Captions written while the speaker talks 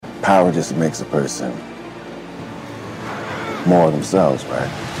power just makes a person more themselves,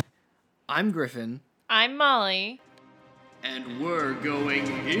 right? I'm Griffin. I'm Molly. And we're going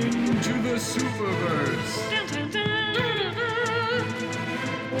into the Superverse. Dun, dun, dun.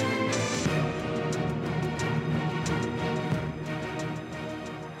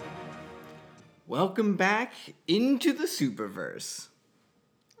 Welcome back into the Superverse.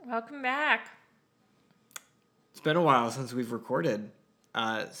 Welcome back. It's been a while since we've recorded.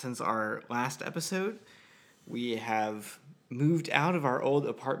 Since our last episode, we have moved out of our old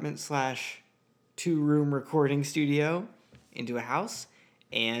apartment / 2-room recording studio into a house,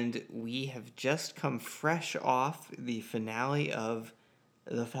 and we have just come fresh off the finale of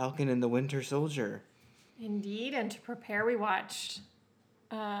The Falcon and the Winter Soldier. Indeed, and to prepare, we watched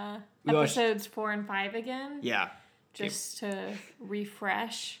We watched- episodes 4 and 5 again. Yeah. Just to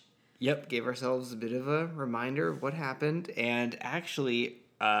refresh. Yep, gave ourselves a bit of a reminder of what happened. And actually,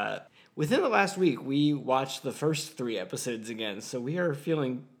 within the last week, we watched the first 3 episodes again. So we are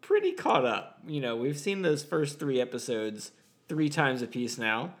feeling pretty caught up. You know, we've seen those first 3 episodes 3 times a piece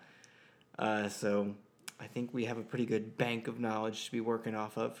now. So I think we have a pretty good bank of knowledge to be working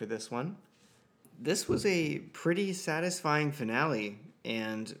off of for this one. This was a pretty satisfying finale,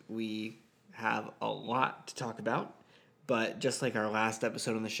 and we have a lot to talk about. But just like our last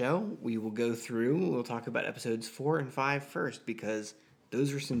episode on the show, we'll talk about episodes 4 and 5 first, because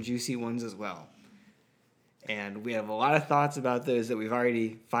those are some juicy ones as well. And we have a lot of thoughts about those that we've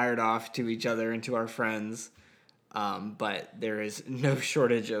already fired off to each other and to our friends. But there is no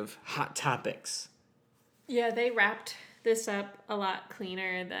shortage of hot topics. Yeah, they wrapped this up a lot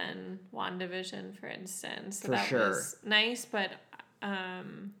cleaner than WandaVision, for instance. So For that sure. was nice, but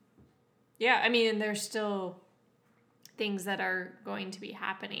yeah, I mean, there's still things that are going to be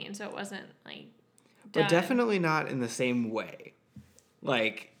happening, so it wasn't like done. But definitely not in the same way.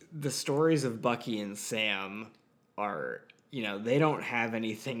 Like, the stories of Bucky and Sam are, they don't have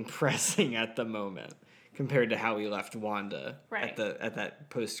anything pressing at the moment compared to how we left Wanda Right. at that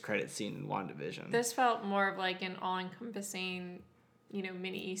post-credit scene in WandaVision. This felt more of like an all-encompassing,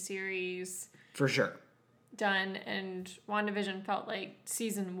 mini-series For sure. done, and WandaVision felt like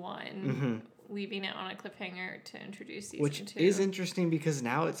season 1, leaving it on a cliffhanger to introduce season 2. Which is interesting because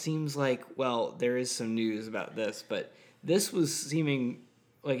now it seems like, well, there is some news about this, but this was seeming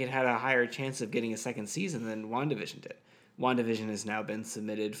like it had a higher chance of getting a second season than WandaVision did. WandaVision has now been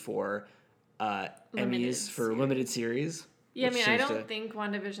submitted for Emmys for limited series. Yeah, I mean, I don't think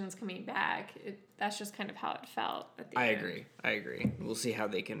WandaVision's coming back. That's just kind of how it felt at the end. I agree. We'll see how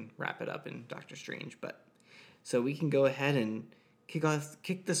they can wrap it up in Doctor Strange. But so we can go ahead and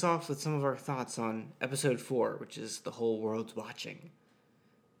kick this off with some of our thoughts on episode 4, which is The Whole World's Watching.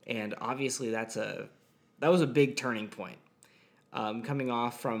 And obviously that was a big turning point. Coming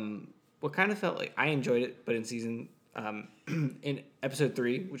off from what kind of felt like I enjoyed it, but in episode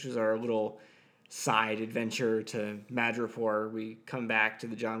 3, which was our little side adventure to Madripoor, we come back to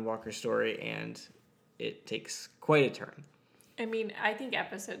the John Walker story, and it takes quite a turn. I mean, I think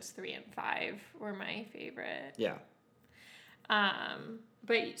episodes 3 and 5 were my favorite. Yeah.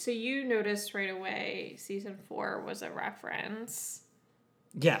 But so you noticed right away season 4 was a reference.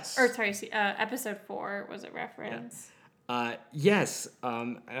 Yes. Or sorry, episode 4 was a reference. Yeah. Yes.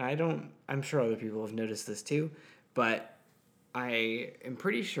 And I'm sure other people have noticed this too, but I am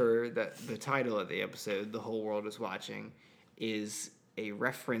pretty sure that the title of the episode, The Whole World is Watching, is a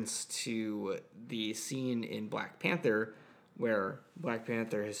reference to the scene in Black Panther where Black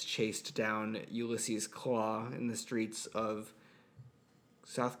Panther has chased down Ulysses Klaue in the streets of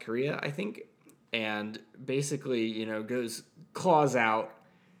South Korea, I think, and basically, claws out,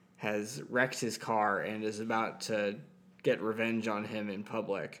 has wrecked his car, and is about to get revenge on him in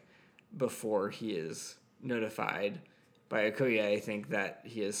public before he is notified by Okoye, I think, that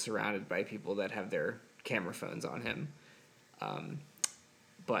he is surrounded by people that have their camera phones on him.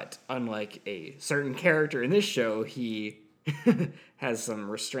 But unlike a certain character in this show, he has some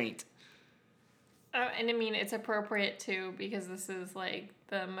restraint. Oh, and I mean, it's appropriate too, because this is like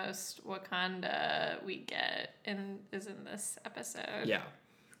the most Wakanda we get is in this episode. Yeah.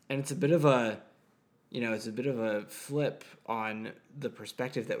 And it's a bit of a flip on the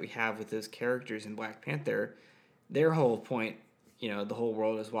perspective that we have with those characters in Black Panther. Their whole point, the whole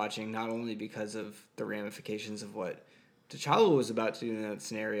world is watching, not only because of the ramifications of what T'Challa was about to do in that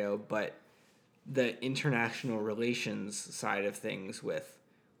scenario, but the international relations side of things with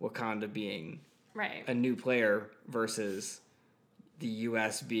Wakanda being right. a new player versus the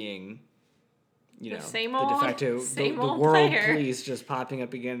U.S. being, the de facto, the world player. police just popping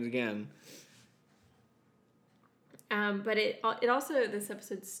up again and again. But it also, this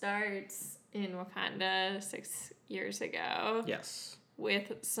episode starts in Wakanda 6 years ago. Yes.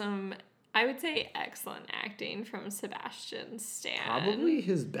 With some, I would say, excellent acting from Sebastian Stan. Probably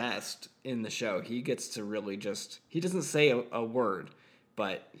his best in the show. He gets to really just, he doesn't say a word,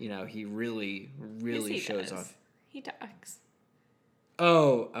 but, you know, he really, really shows off. He talks.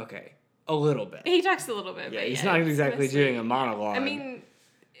 Oh, okay. A little bit. He talks a little bit. Yeah, but he's not exactly doing a monologue. I mean,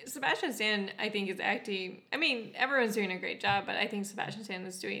 Sebastian Stan, I think, is acting. I mean, everyone's doing a great job, but I think Sebastian Stan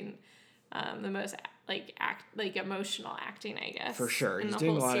is doing the most emotional acting, I guess. For sure. He's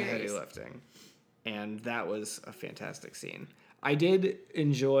doing a lot of heavy lifting. And that was a fantastic scene. I did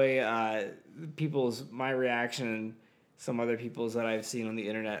enjoy my reaction, some other people's that I've seen on the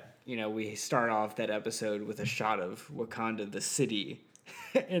internet. You know, we start off that episode with a shot of Wakanda, the city,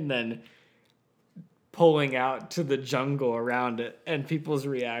 and then pulling out to the jungle around it, and people's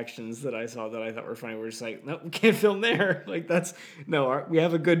reactions that I saw that I thought were funny were just like, nope, we can't film there. Like, we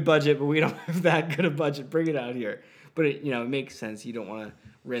have a good budget, but we don't have that good a budget. Bring it out here. But it makes sense. You don't want to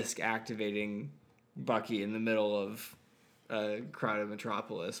risk activating Bucky in the middle of a crowded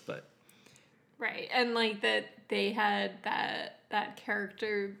metropolis, but right. And like that they had that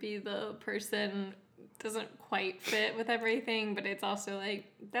character be the person doesn't quite fit with everything, but it's also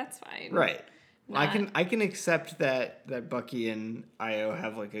like, that's fine. Right. I can accept that Bucky and Io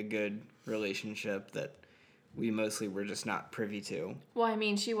have like a good relationship that we mostly were just not privy to. Well, I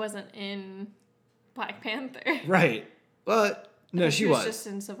mean, she wasn't in Black Panther. Right. Well, no, she was just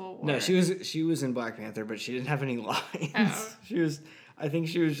in Civil War. No, she was in Black Panther, but she didn't have any lines. Oh. I think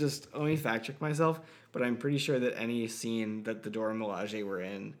she was just, let me fact check myself, but I'm pretty sure that any scene that the Dora Milaje were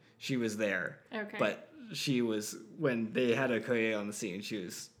in, she was there. Okay. But she was, when they had Okoye on the scene, she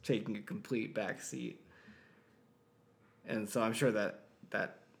was taking a complete back seat. And so I'm sure that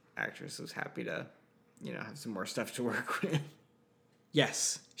actress was happy to, have some more stuff to work with.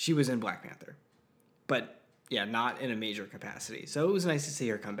 Yes, she was in Black Panther. But, yeah, not in a major capacity. So it was nice to see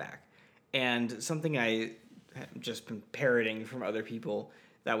her come back. And something I have just been parroting from other people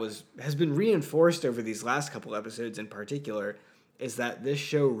that has been reinforced over these last couple episodes in particular is that this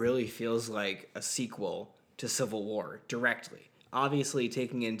show really feels like a sequel to Civil War directly. Obviously,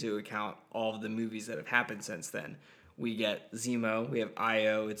 taking into account all of the movies that have happened since then. We get Zemo, we have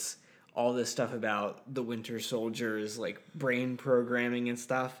Io, it's all this stuff about the Winter Soldiers, like brain programming and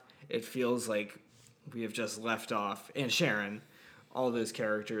stuff. It feels like we have just left off, and Sharon, all those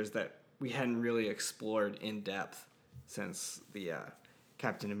characters that we hadn't really explored in depth since the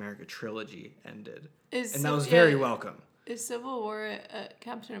Captain America trilogy ended. And that was very welcome. Is Civil War a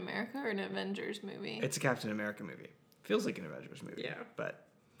Captain America or an Avengers movie? It's a Captain America movie. Feels like an Avengers movie. Yeah. But,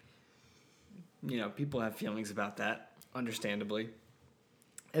 people have feelings about that, understandably.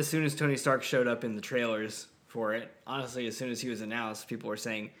 As soon as Tony Stark showed up in the trailers for it, honestly, as soon as he was announced, people were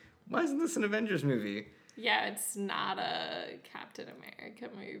saying, why isn't this an Avengers movie? Yeah, it's not a Captain America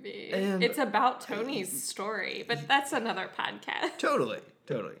movie. And it's about Tony's story, but that's another podcast. Totally.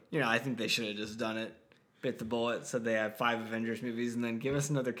 I think they should have just done it. Bit the bullet, said they have 5 Avengers movies, and then give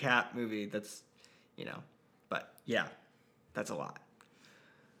us another Cap movie that's, But, yeah, that's a lot.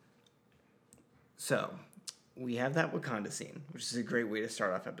 So, we have that Wakanda scene, which is a great way to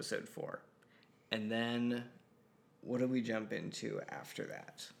start off episode 4. And then, what do we jump into after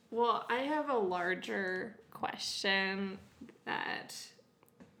that? Well, I have a larger question that,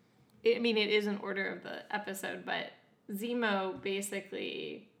 it is in order of the episode, but Zemo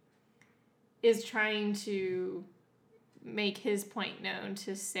basically is trying to make his point known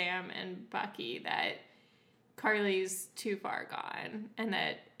to Sam and Bucky that Carly's too far gone, and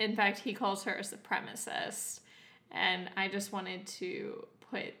that, in fact, he calls her a supremacist. And I just wanted to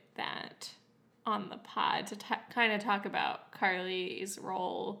put that on the pod to kind of talk about Carly's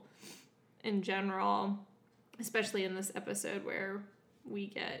role in general, especially in this episode where we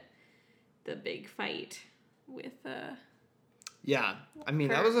get the big fight with Yeah,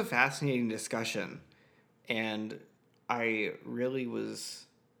 that was a fascinating discussion, and I really was,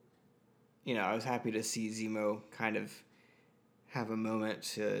 I was happy to see Zemo kind of have a moment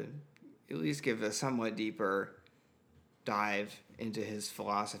to at least give a somewhat deeper dive into his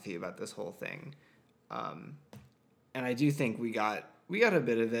philosophy about this whole thing. And I do think we got a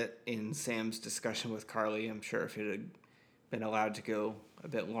bit of it in Sam's discussion with Carly. I'm sure if it had been allowed to go a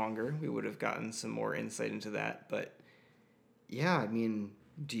bit longer, we would have gotten some more insight into that. But yeah,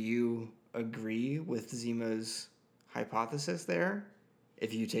 do you agree with Zemo's hypothesis there?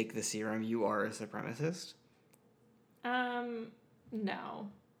 If you take the serum, you are a supremacist? No.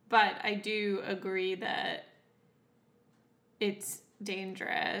 But I do agree that it's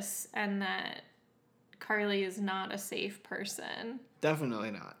dangerous and that Carly is not a safe person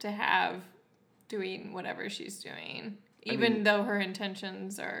Definitely not. to have doing whatever she's doing, even though her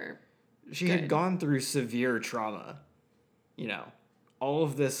intentions are She good. had gone through severe trauma. All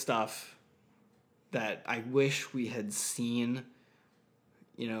of this stuff that I wish we had seen,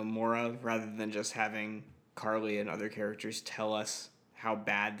 more of, rather than just having Carly and other characters tell us how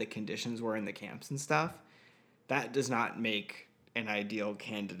bad the conditions were in the camps and stuff. That does not make an ideal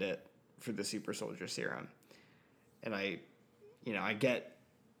candidate for the super soldier serum. And I get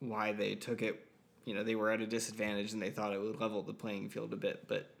why they took it. They were at a disadvantage and they thought it would level the playing field a bit.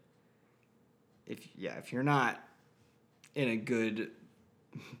 But if you're not in a good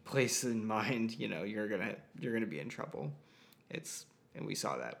place in mind, you're gonna be in trouble. And we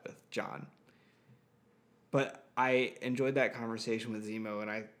saw that with John. But I enjoyed that conversation with Zemo, and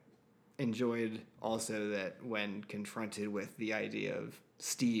I enjoyed also that when confronted with the idea of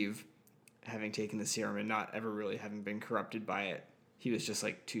Steve having taken the serum and not ever really having been corrupted by it, he was just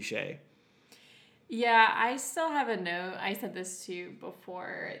like, touche. Yeah, I still have a note. I said this to you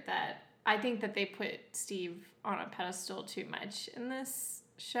before, that I think that they put Steve on a pedestal too much in this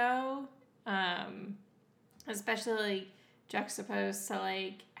show. Especially like juxtaposed to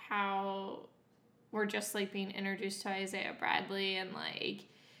like how we're just like being introduced to Isaiah Bradley, and like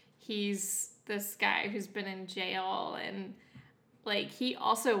he's this guy who's been in jail, and like he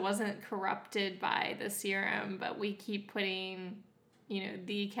also wasn't corrupted by the serum, but we keep putting,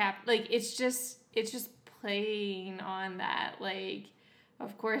 the cap, like it's just playing on that, like,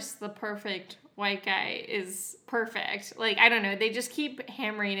 of course the perfect white guy is perfect. Like, I don't know, they just keep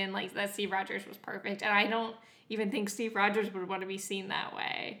hammering in like that Steve Rogers was perfect, and I don't even think Steve Rogers would want to be seen that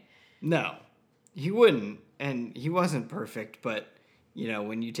way. No, he wouldn't, and he wasn't perfect, but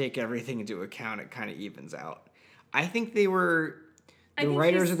when you take everything into account, it kind of evens out. I think the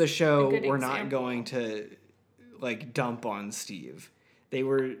writers of the show were not going to like dump on Steve. They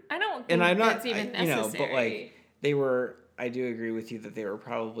were. I don't think and I'm that's not, even necessary. but like they were. I do agree with you that they were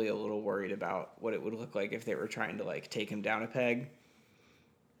probably a little worried about what it would look like if they were trying to like take him down a peg.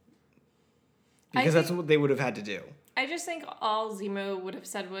 Because that's what they would have had to do. I just think all Zemo would have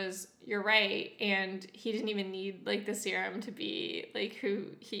said was, "You're right," and he didn't even need like the serum to be like who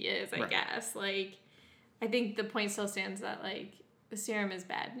he is. I guess like I think the point still stands that like the serum is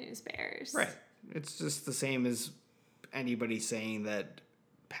bad news bears. Right. It's just the same as anybody saying that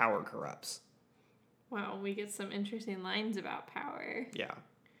power corrupts. Wow, we get some interesting lines about power. Yeah.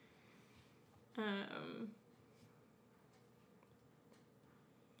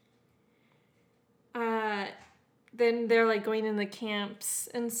 Then they're like going in the camps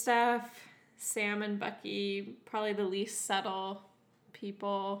and stuff. Sam and Bucky, probably the least subtle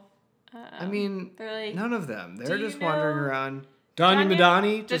people. They're like, none of them. They're just know wandering around. Danya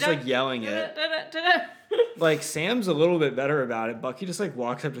Madani, just like yelling it. Like, Sam's a little bit better about it. Bucky just like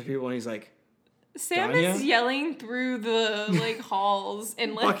walks up to people and he's like, Sam Danya? is yelling through the like halls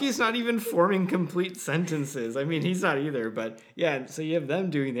and like Bucky's not even forming complete sentences. I mean, he's not either, but yeah, so you have them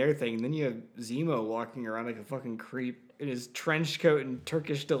doing their thing, and then you have Zemo walking around like a fucking creep in his trench coat and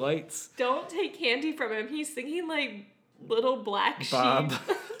Turkish delights. Don't take candy from him. He's singing like Little Black Bob.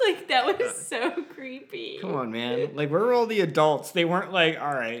 Sheep. Like that was so creepy. Come on, man. Like, where were all the adults? They weren't like,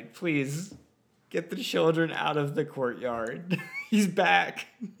 all right, please get the children out of the courtyard. He's back.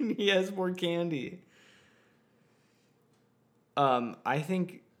 He has more candy. I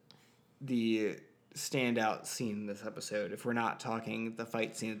think the standout scene in this episode, if we're not talking the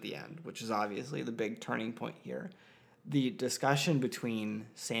fight scene at the end, which is obviously the big turning point here, the discussion between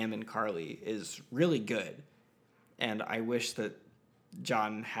Sam and Carly is really good. And I wish that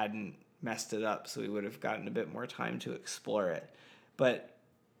John hadn't messed it up so we would have gotten a bit more time to explore it. But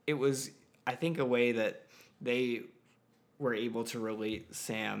it was, I think, a way that they were able to relate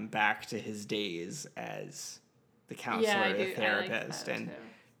Sam back to his days as the counselor, the therapist, and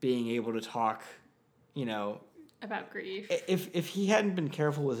being able to talk, about grief. If he hadn't been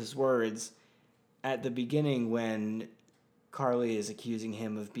careful with his words at the beginning when Carly is accusing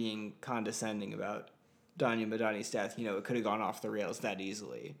him of being condescending about Danya Madani's death, it could have gone off the rails that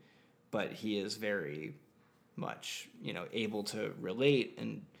easily. But he is very much, able to relate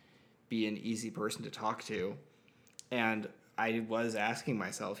and be an easy person to talk to. And I was asking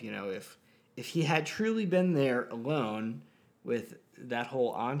myself, if he had truly been there alone with that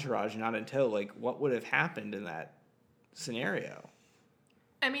whole entourage not in tow, like, what would have happened in that scenario?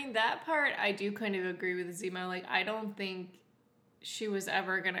 I mean, that part I do kind of agree with Zemo. Like, I don't think she was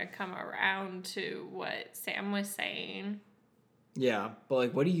ever going to come around to what Sam was saying. Yeah, but,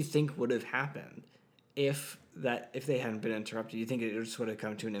 like, what do you think would have happened if they hadn't been interrupted, you think it just would have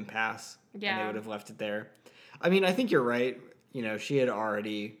come to an impasse? Yeah. And they would have left it there? I mean, I think you're right. You know, she had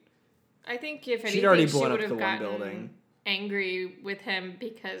already... I think if She'd already anything, she blown up would the have one gotten building. angry with him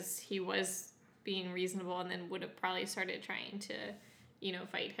because he was being reasonable, and then would have probably started trying to, you know,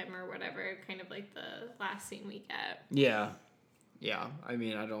 fight him or whatever, kind of like the last scene we get. Yeah. Yeah. I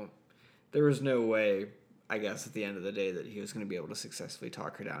mean, there was no way, I guess, at the end of the day that he was going to be able to successfully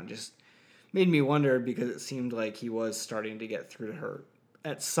talk her down. Just made me wonder because it seemed like he was starting to get through to her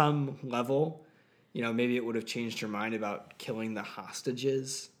at some level. You know, maybe it would have changed her mind about killing the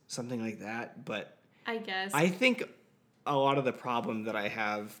hostages, something like that. But I guess. I think a lot of the problem that I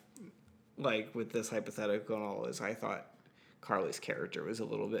have, like, with this hypothetical and all is I thought Carly's character was a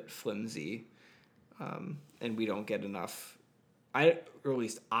little bit flimsy, and we don't get enough. Or at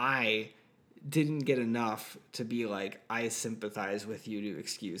least I didn't get enough to be like, I sympathize with you to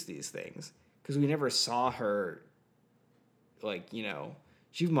excuse these things. Because we never saw her, like, you know,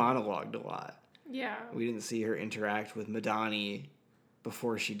 she monologued a lot. Yeah. We didn't see her interact with Madani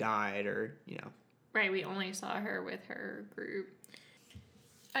before she died, or, you know. Right, we only saw her with her group.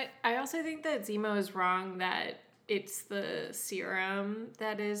 I also think that Zemo is wrong that it's the serum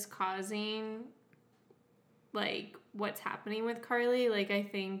that is causing, like, what's happening with Carly. Like, I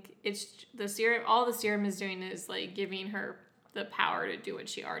think it's the serum, all the serum is doing is, like, giving her the power to do what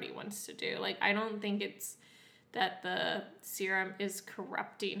she already wants to do. Like, I don't think it's that the serum is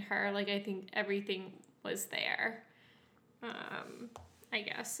corrupting her. Like, I think everything was there, I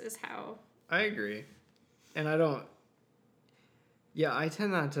guess, is how... I agree. And I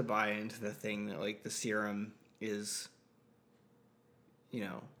tend not to buy into the thing that, like, the serum is, you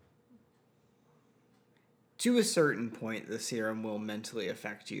know, to a certain point, the serum will mentally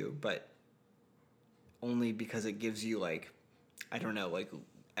affect you, but only because it gives you, like, I don't know, like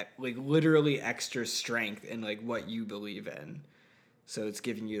literally extra strength in, like, what you believe in. So it's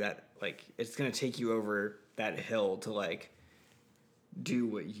giving you that, like, it's going to take you over that hill to, like, do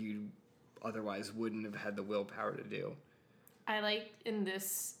what you otherwise wouldn't have had the willpower to do. I like in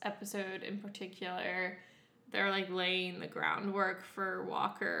this episode in particular, they're like laying the groundwork for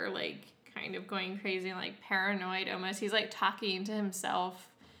Walker, like kind of going crazy and like paranoid almost. He's like talking to himself,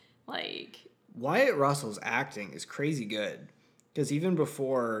 like... Wyatt Russell's acting is crazy good. Because even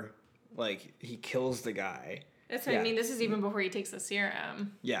before, like, he kills the guy... That's what I mean. This is even before he takes the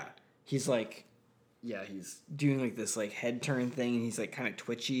serum. Yeah. He's like... Yeah, he's doing like this like head turn thing, and he's like kind of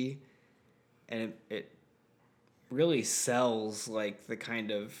twitchy. And it really sells like the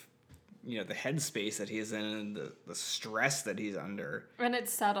kind of, you know, the headspace that he's in and the stress that he's under. And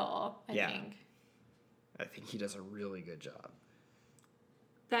it's subtle, I think. I think he does a really good job.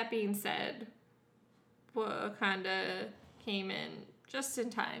 That being said, Wakanda came in just in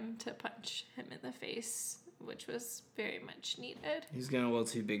time to punch him in the face, which was very much needed. He's getting a little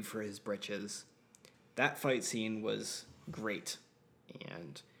too big for his britches. That fight scene was great.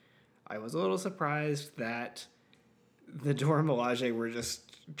 And I was a little surprised that the Dora Milaje were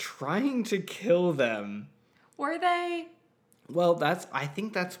just trying to kill them. Were they? Well, I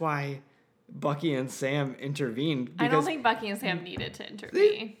think that's why Bucky and Sam intervened. I don't think Bucky and Sam needed to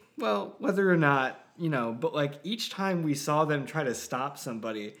intervene. Well, whether or not, you know, but like each time we saw them try to stop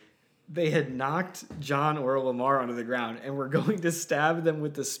somebody, they had knocked John or Lamar onto the ground and were going to stab them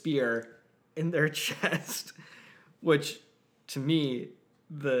with the spear in their chest, which to me,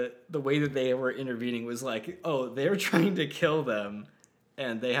 the way that they were intervening was like, oh, they're trying to kill them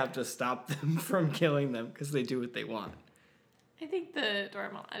and they have to stop them from killing them because they do what they want. I think the Dora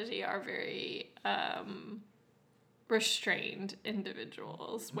Milaje are very restrained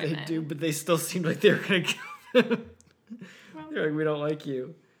individuals. Women. They do, but they still seem like they're going to kill them. Well, they're like, we don't like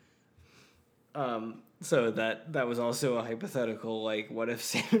you. So that was also a hypothetical, like, what if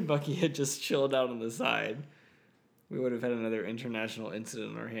Sam and Bucky had just chilled out on the side? We would have had another international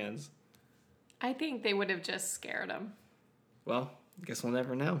incident on our hands. I think they would have just scared him. Well, I guess we'll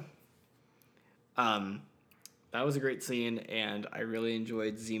never know. That was a great scene, and I really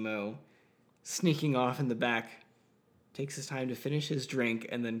enjoyed Zemo sneaking off in the back, takes his time to finish his drink,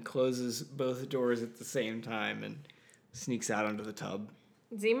 and then closes both doors at the same time and sneaks out onto the tub.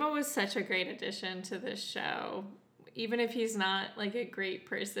 Zemo was such a great addition to this show. Even if he's not, like, a great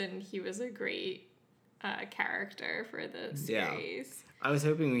person, he was a great character for the series. Yeah. I was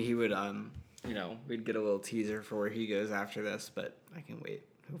hoping he would, you know, we'd get a little teaser for where he goes after this, but I can wait.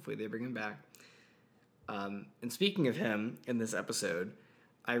 Hopefully they bring him back. And speaking of him in this episode,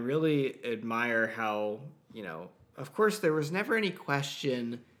 I really admire how, you know, of course there was never any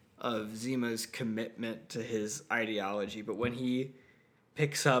question of Zemo's commitment to his ideology, but when he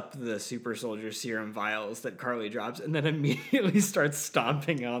picks up the super soldier serum vials that Carly drops and then immediately starts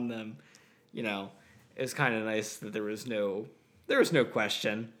stomping on them. You know, it's kind of nice that there was no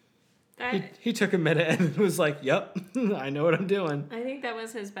question. He took a minute and was like, "Yep, I know what I'm doing." I think that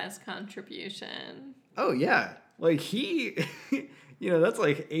was his best contribution. Oh yeah, like he, that's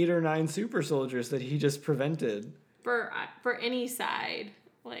like 8 or 9 super soldiers that he just prevented For any side,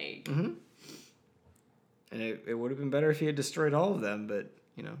 like. Mm-hmm. And it would have been better if he had destroyed all of them, but,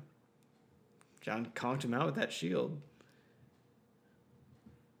 John conked him out with that shield.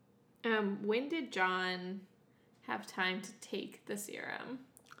 When did John have time to take the serum?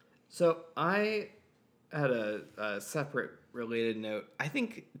 So I had a separate related note. I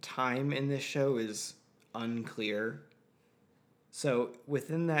think time in this show is unclear. So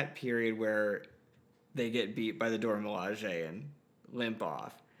within that period where they get beat by the Dora Milaje and limp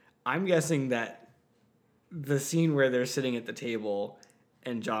off, I'm guessing that the scene where they're sitting at the table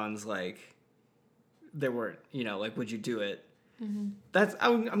and John's like, there weren't, like, would you do it? Mm-hmm.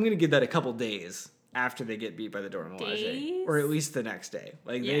 I'm going to give that a couple days after they get beat by the Dora Milaje. Or at least the next day.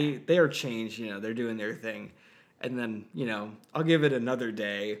 Like, they are changed, they're doing their thing. And then, I'll give it another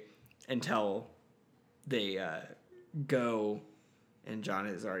day until they go and John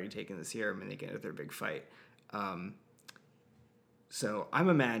has already taken the serum and they get into their big fight. So I'm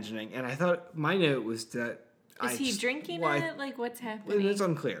imagining, and I thought my note was that is he drinking it? Like, what's happening? It's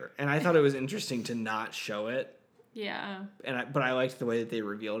unclear, and I thought it was interesting to not show it. Yeah. But I liked the way that they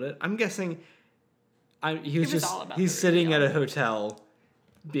revealed it. I'm guessing, he's reveal. sitting at a hotel,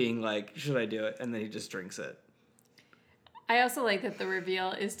 being like, "Should I do it?" And then he just drinks it. I also like that the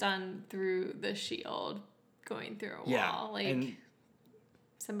reveal is done through the shield going through a wall, like and,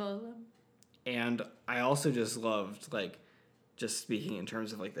 symbolism. And I also just loved, like, just speaking in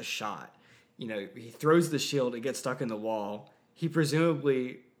terms of, like, the shot. He throws the shield, it gets stuck in the wall. He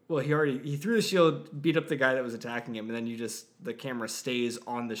presumably, he threw the shield, beat up the guy that was attacking him, and then the camera stays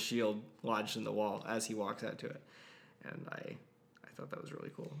on the shield lodged in the wall as he walks out to it. And I thought that was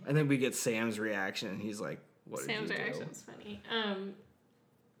really cool. And then we get Sam's reaction, and he's like, "What did you do?" Sam's reaction was funny.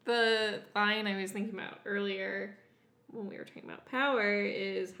 The line I was thinking about earlier when we were talking about power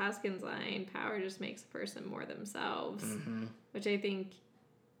is Hoskins' line, "Power just makes a person more themselves," which I think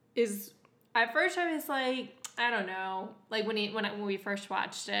is, at first I was like, I don't know, like when we first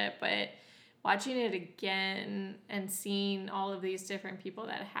watched it, but watching it again and seeing all of these different people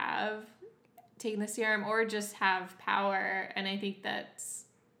that have taken the serum or just have power, and I think that's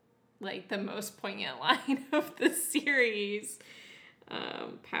like the most poignant line of the series.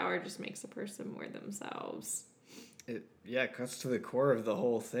 Power just makes a person more themselves. It cuts to the core of the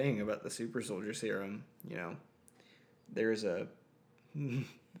whole thing about the super soldier serum. There's a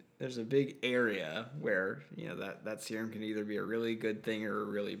big area where that serum can either be a really good thing or a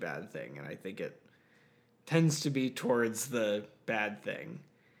really bad thing, and I think it tends to be towards the bad thing,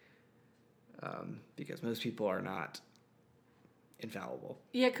 because most people are not infallible.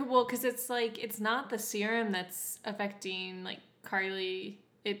 Yeah, well, because it's like it's not the serum that's affecting like Carly.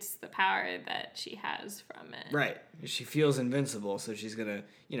 It's the power that she has from it. Right. She feels invincible, so she's gonna,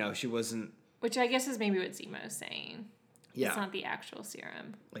 she wasn't... Which I guess is maybe what Zemo's saying. Yeah. It's not the actual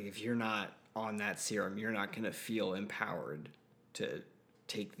serum. Like, if you're not on that serum, you're not gonna feel empowered to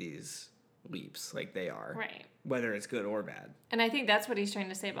take these leaps like they are. Right. Whether it's good or bad. And I think that's what he's trying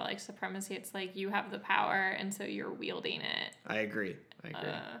to say about, like, supremacy. It's like you have the power, and so you're wielding it. I agree.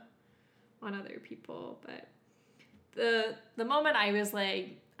 On other people, but... The moment I was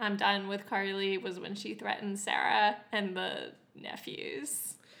like, I'm done with Carly was when she threatened Sarah and the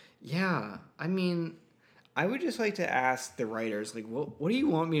nephews. Yeah. I mean, I would just like to ask the writers, like, what do you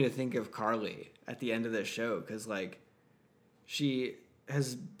want me to think of Carly at the end of this show? Because, like, she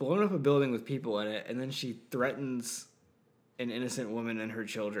has blown up a building with people in it, and then she threatens an innocent woman and her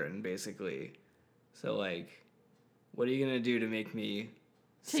children, basically. So, like, what are you going to do to make me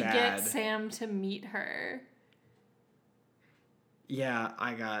sad? To get Sam to meet her. Yeah,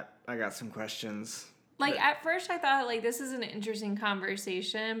 I got some questions. Like, at first I thought, like, this is an interesting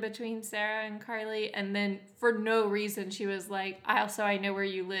conversation between Sarah and Carly, and then for no reason she was like, I know where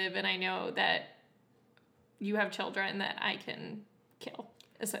you live, and I know that you have children that I can kill,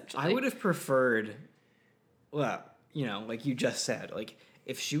 essentially. I would have preferred, well, like you just said, like,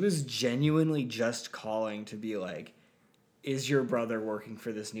 if she was genuinely just calling to be like, is your brother working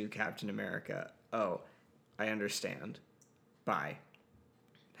for this new Captain America? Oh, I understand. Bye.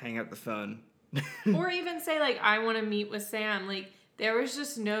 Hang up the phone. Or even say, like, I want to meet with Sam. Like, there was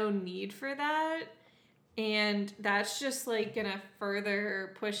just no need for that. And that's just like gonna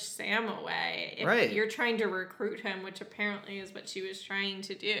further push Sam away if Right. you're trying to recruit him, which apparently is what she was trying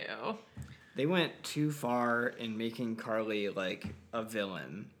to do. They went too far in making Carly like a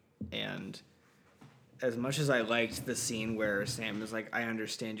villain, and as much as I liked the scene where Sam is like, I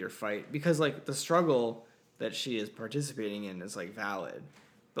understand your fight, because like the struggle that she is participating in is like valid,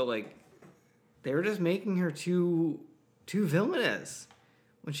 but like they were just making her too villainous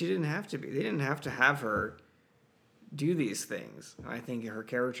when she didn't have to be. They didn't have to have her do these things. I think her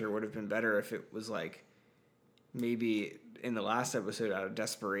character would have been better if it was like maybe in the last episode, out of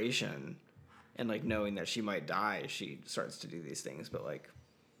desperation and like knowing that she might die, she starts to do these things, but like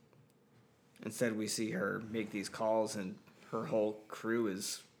instead we see her make these calls and her whole crew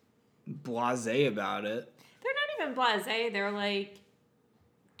is blasé about it. They're not even blasé. They're like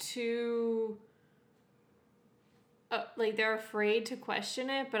too... like they're afraid to question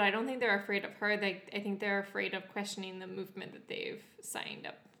it, but I don't think they're afraid of her. I think they're afraid of questioning the movement that they've signed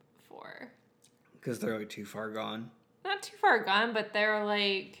up for. Because they're like too far gone. Not too far gone, but they're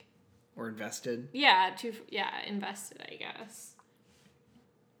like... Or invested. Yeah, invested, I guess.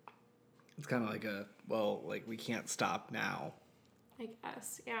 It's kind of like we can't stop now. I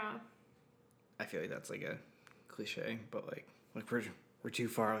guess, yeah. I feel like that's like a cliche, but like we're too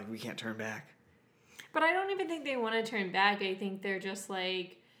far, like we can't turn back. But I don't even think they want to turn back. I think they're just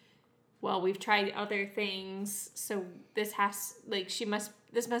like, well, we've tried other things, so this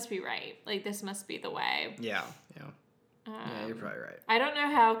must be right. Like, this must be the way. Yeah. Yeah, you're probably right. I don't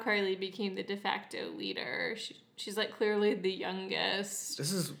know how Carly became the de facto leader. She's like clearly the youngest.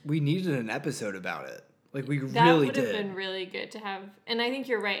 We needed an episode about it. Like, we That really would did. have been really good to have. And I think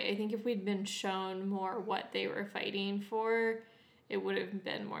you're right. I think if we'd been shown more what they were fighting for, it would have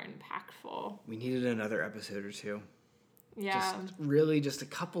been more impactful. We needed another episode or two. Yeah. Just a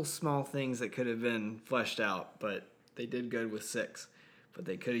couple small things that could have been fleshed out, but they did good with 6. But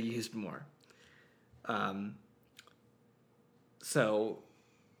they could have used more. So,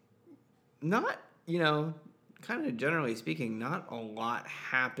 not, kind of generally speaking, not a lot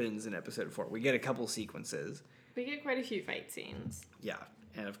happens in episode 4. We get a couple sequences. We get quite a few fight scenes. Yeah,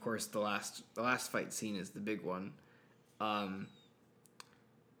 and of course the last fight scene is the big one. I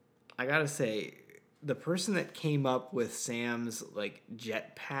gotta say, the person that came up with Sam's like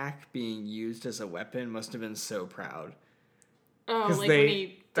jetpack being used as a weapon must have been so proud. Oh, like when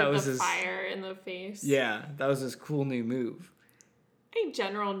he did was the his fire in the face. Yeah, that was his cool new move. My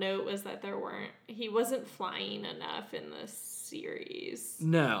general note was that he wasn't flying enough in this series.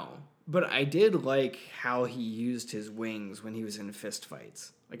 No, but I did like how he used his wings when he was in fist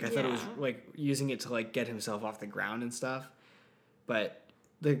fights. Like, I thought it was like using it to like get himself off the ground and stuff. But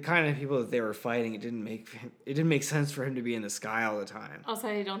the kind of people that they were fighting, it didn't make sense for him to be in the sky all the time. Also,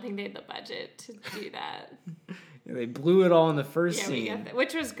 I don't think they had the budget to do that. They blew it all in the first scene.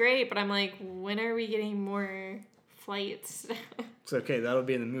 Which was great, but I'm like, when are we getting more flights? It's okay, that'll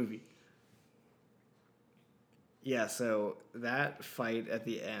be in the movie. Yeah, so that fight at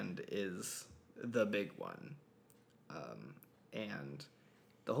the end is the big one. And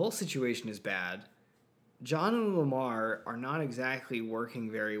the whole situation is bad. John and Lamar are not exactly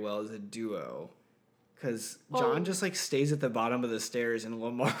working very well as a duo. Because John just like stays at the bottom of the stairs and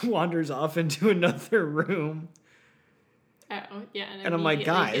Lamar wanders off into another room. Oh, yeah. And I'm like,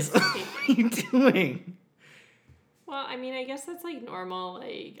 guys, what are you doing? Well, I mean, I guess that's like normal.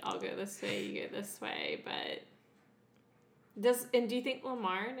 Like, I'll go this way, you go this way. But do you think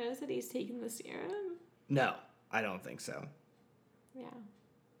Lamar knows that he's taking the serum? No, I don't think so. Yeah.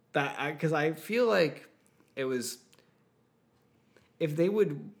 Because I feel like it was, if they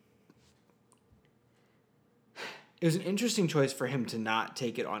would, it was an interesting choice for him to not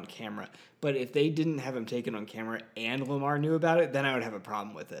take it on camera. But if they didn't have him take it on camera and Lamar knew about it, then I would have a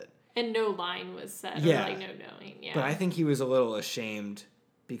problem with it. And no line was said, yeah. Or like no knowing, yeah. But I think he was a little ashamed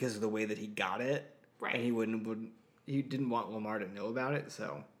because of the way that he got it. Right. And he didn't want Lamar to know about it,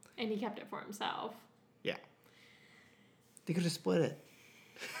 so. And he kept it for himself. Yeah. They could have split it.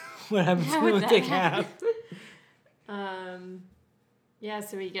 What happens when they take half? Yeah,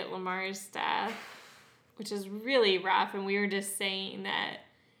 so we get Lamar's death, which is really rough, and we were just saying that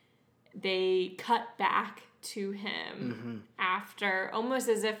they cut back to him after, almost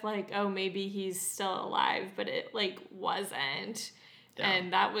as if like, oh, maybe he's still alive, but it like wasn't. Yeah.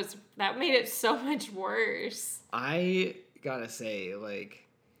 And that made it so much worse. I gotta say, like,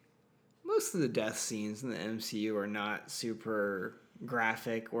 most of the death scenes in the MCU are not super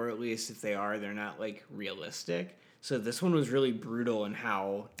graphic, or at least if they are, they're not like realistic. So this one was really brutal in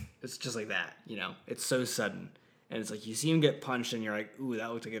how it's just like that, it's so sudden. And it's like you see him get punched and you're like, ooh,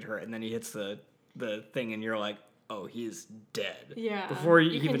 that looked like it hurt. And then he hits the the thing, and you're like, oh, he's dead. Yeah. Before he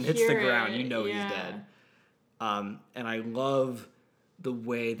You can even hits the hear ground, it, you know yeah. he's dead. And I love the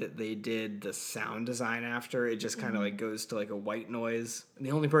way that they did the sound design after. It just kind of like goes to like a white noise. And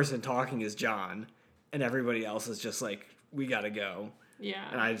the only person talking is John, and everybody else is just like, we gotta go. Yeah.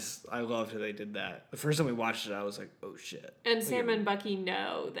 And I loved how they did that. The first time we watched it, I was like, oh shit. And Sam and Bucky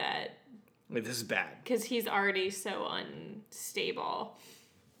know that Like, this is bad. because he's already so unstable.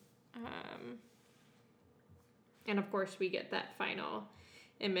 And of course, we get that final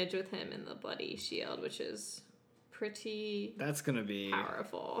image with him in the bloody shield, which is pretty That's gonna be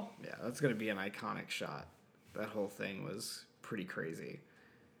powerful. Yeah, that's gonna be an iconic shot. That whole thing was pretty crazy.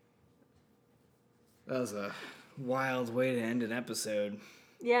 That was a wild way to end an episode.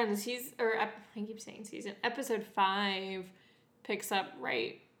 Yeah, and I keep saying season. Episode 5 picks up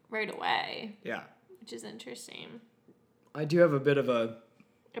right away, Yeah. which is interesting. I do have a bit of a...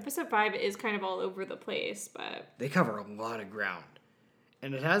 Episode 5 is kind of all over the place, but They cover a lot of ground.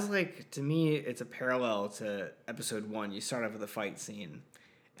 And it has, like, to me, it's a parallel to episode 1. You start off with a fight scene,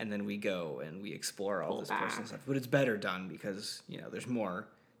 and then we go and we explore all Pull this back. personal stuff. But it's better done because, you know, there's more.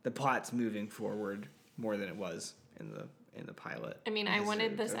 The plot's moving forward more than it was in the pilot. I mean, I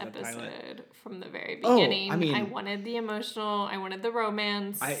wanted this The pilot. episode from the very Oh, beginning. I mean- I wanted the emotional, I wanted the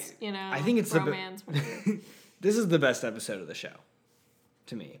romance, I think it's romance. whatever. This is the best episode of the show,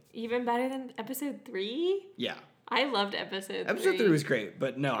 to me. Even better than episode 3? Yeah. I loved episode 3. Episode 3 was great,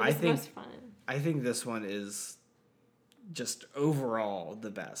 but no, It was I the think most fun. I think this one is just overall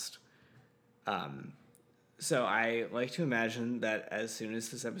the best. So I like to imagine that as soon as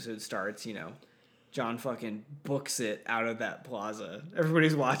this episode starts, you know, John fucking books it out of that plaza.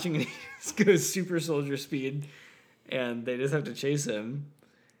 Everybody's watching and he just goes super soldier speed and they just have to chase him.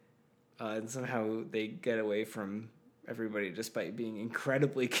 And somehow they get away from everybody despite being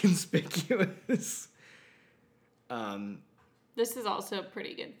incredibly conspicuous. This is also a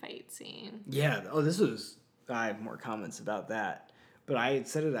pretty good fight scene. Yeah. Oh, I have more comments about that. But I had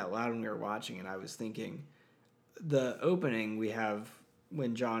said it out loud when we were watching, and I was thinking, the opening we have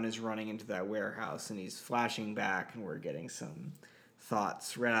when John is running into that warehouse, and he's flashing back, and we're getting some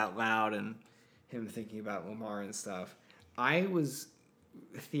thoughts read out loud, and him thinking about Lamar and stuff. I was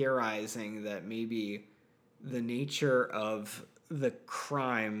theorizing that maybe the nature of the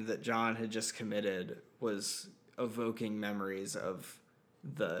crime that John had just committed was evoking memories of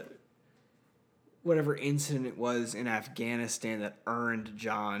the whatever incident it was in Afghanistan that earned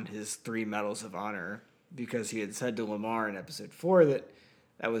John his 3 medals of honor, because he had said to Lamar in episode 4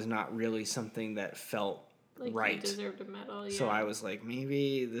 that was not really something that felt Like, right. he deserved a medal, yeah. So I was like,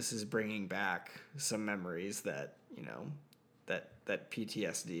 maybe this is bringing back some memories that, you know, that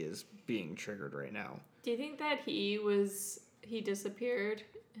PTSD is being triggered right now. Do you think that he disappeared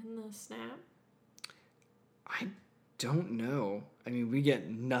in the snap? I don't know. I mean, we get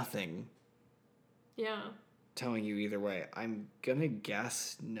nothing Yeah. telling you either way. I'm gonna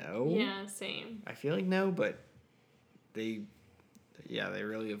guess no. Yeah, same. I feel like no, but they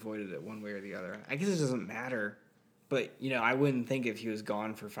really avoided it one way or the other. I guess it doesn't matter. But, you know, I wouldn't think if he was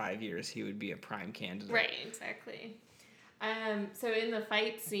gone for 5 years, he would be a prime candidate. Right, exactly. So in the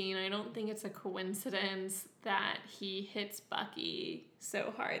fight scene, I don't think it's a coincidence that he hits Bucky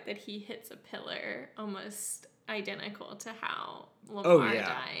so hard that he hits a pillar almost identical to how Lamar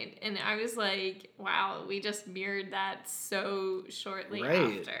died. And I was like, wow, we just mirrored that so shortly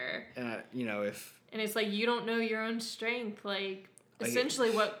after. You know, And it's like, you don't know your own strength. Like essentially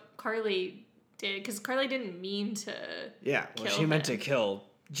what Carly did, because Carly didn't mean to well, she meant to kill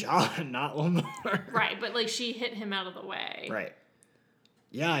John, not Lamar. Right, but like she hit him out of the way. Right.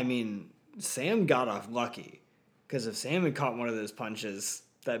 Yeah, I mean, Sam got off lucky. Because if Sam had caught one of those punches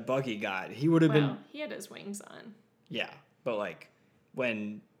that Bucky got, he would have been... he had his wings on. Yeah, but like,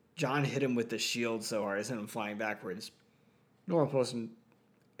 when John hit him with the shield so hard, it sent him flying backwards. A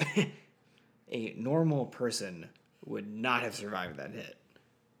normal person would not have survived that hit.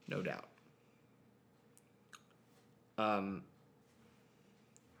 No doubt.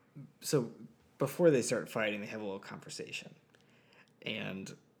 So before they start fighting, they have a little conversation,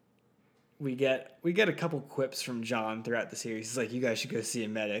 and we get a couple quips from John throughout the series. He's like, "You guys should go see a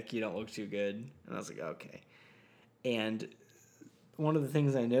medic. You don't look too good." And I was like, "Okay." And one of the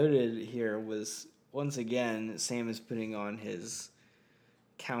things I noted here was, once again, Sam is putting on his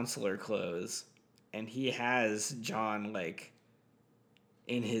counselor clothes, and he has John like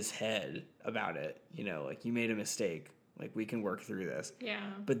in his head about it. You know, like, you made a mistake. Like, we can work through this. Yeah.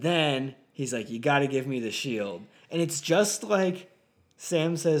 But then he's like, you got to give me the shield. And it's just like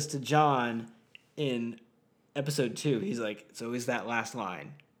Sam says to John in episode 2. He's like, it's always that last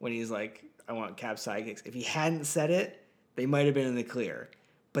line when he's like, I want Cap sidekicks. If he hadn't said it, they might have been in the clear.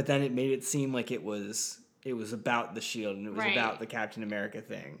 But then it made it seem like it was about the Shield and it was about the Captain America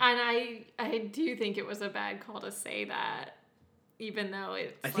thing. And I do think it was a bad call to say that, even though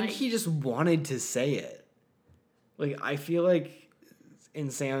it's I think he just wanted to say it. Like, I feel like in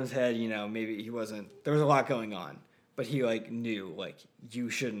Sam's head, you know, maybe he wasn't, there was a lot going on, but he, like, knew, like, you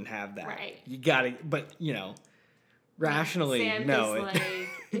shouldn't have that. Right. You gotta, but, you know, rationally, Sam no. is like,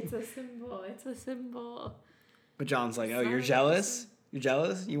 it's a symbol, it's a symbol. But John's like, oh, you're jealous? You're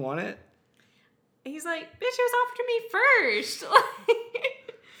jealous? You want it? He's like, bitch, it was offered to me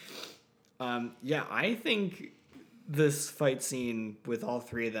first. Yeah, I think this fight scene with all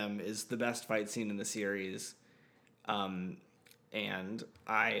three of them is the best fight scene in the series. And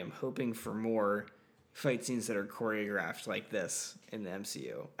I am hoping for more fight scenes that are choreographed like this in the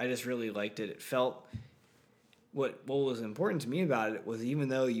MCU. I just really liked it. It felt... What was important to me about it was even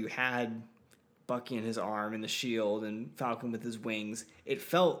though you had Bucky and his arm and the shield and Falcon with his wings, it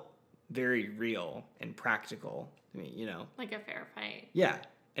felt very real and practical to me, you know? Like a fair fight. Yeah.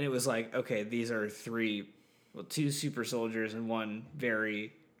 And it was like, okay, these are two super soldiers and one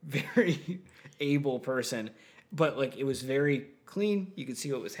very, very able person. But, like, it was very clean. You could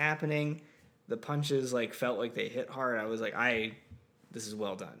see what was happening. The punches, like, felt like they hit hard. I was like, this is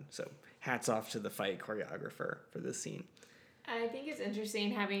well done. So, hats off to the fight choreographer for this scene. I think it's interesting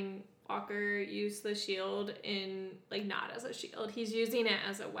having Walker use the shield in, like, not as a shield. He's using it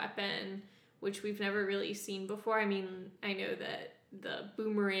as a weapon, which we've never really seen before. I mean, I know that the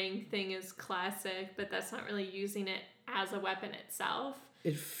boomerang thing is classic, but that's not really using it as a weapon itself.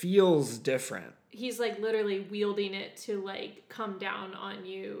 It feels different. He's, like, literally wielding it to, like, come down on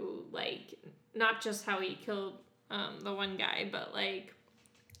you, like, not just how he killed the one guy, but, like,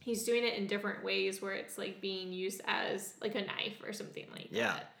 he's doing it in different ways where it's, like, being used as, like, a knife or something like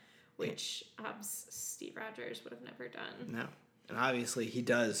that, which Steve Rogers would have never done. No. And obviously he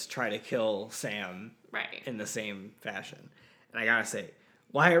does try to kill Sam Right. in the same fashion. And I gotta say,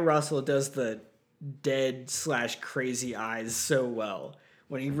 Wyatt Russell does the dead/crazy eyes so well.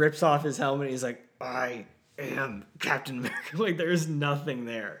 When he rips off his helmet, he's like, I am Captain America. Like, there's nothing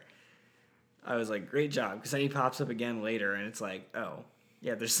there. I was like, great job. Because then he pops up again later, and it's like, oh,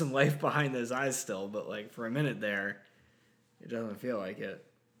 yeah, there's some life behind those eyes still. But, like, for a minute there, it doesn't feel like it.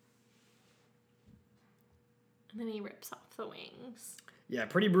 And then he rips off the wings. Yeah,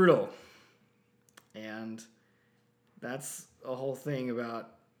 pretty brutal. And that's a whole thing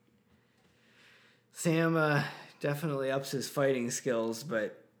about Sam definitely ups his fighting skills,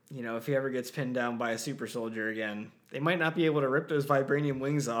 but, you know, if he ever gets pinned down by a super soldier again, they might not be able to rip those vibranium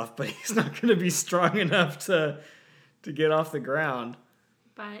wings off, but he's not going to be strong enough to get off the ground.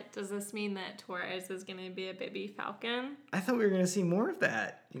 But does this mean that Torres is going to be a baby Falcon? I thought we were going to see more of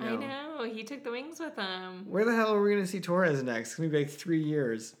that. You know? I know. He took the wings with him. Where the hell are we going to see Torres next? It's going to be like 3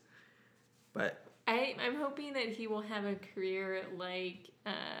 years. But I'm hoping that he will have a career like,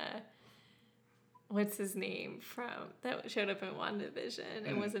 what's his name that showed up in WandaVision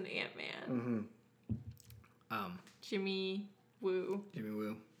and was an Ant-Man. Jimmy Woo. Jimmy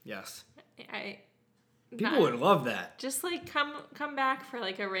Woo, yes. People People would love that. Just like come back for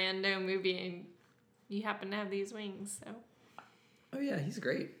like a random movie and you happen to have these wings. So. Oh yeah, he's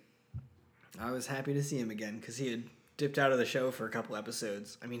great. I was happy to see him again because he had dipped out of the show for a couple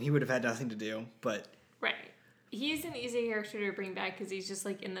episodes. I mean, he would have had nothing to do, but... Right. He's an easy character to bring back because he's just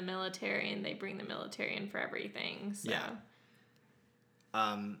like in the military and they bring the military in for everything. So. Yeah.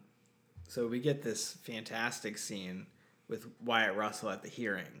 So we get this fantastic scene with Wyatt Russell at the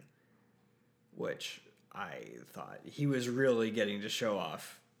hearing, which I thought he was really getting to show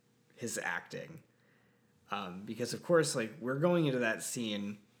off his acting. Because, of course, like, we're going into that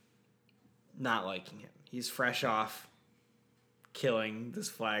scene not liking him. He's fresh off killing this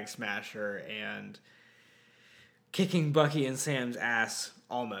flag smasher and kicking Bucky and Sam's ass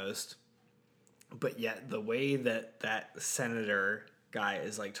almost. But yet the way that senator guy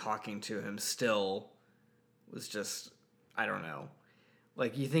is, like, talking to him still was just, I don't know.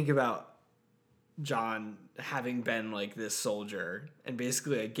 Like, you think about John having been, like, this soldier and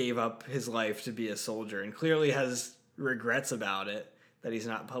basically, like, gave up his life to be a soldier and clearly has regrets about it that he's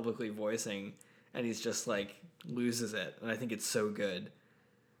not publicly voicing, and he's just, like, loses it. And I think it's so good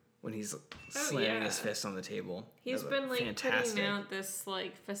when he's slamming his fist on the table. He's been, like, putting out this,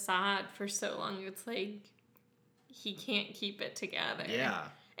 like, facade for so long. It's like he can't keep it together. Yeah.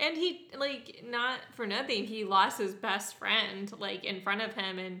 And he, like, not for nothing, he lost his best friend, like, in front of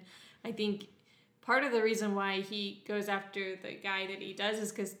him. And I think part of the reason why he goes after the guy that he does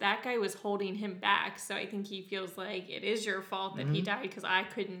is because that guy was holding him back. So I think he feels like it is your fault that he died because I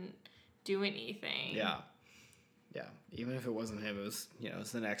couldn't do anything. Yeah. Yeah. Even if it wasn't him, it was,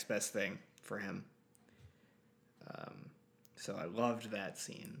 it's the next best thing for him. So I loved that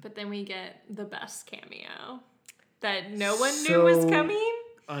scene. But then we get the best cameo that no one knew was coming.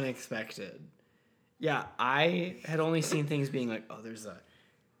 Unexpected. Yeah, I had only seen things being like, oh, there's a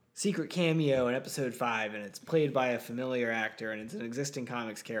secret cameo in episode 5, and it's played by a familiar actor, and it's an existing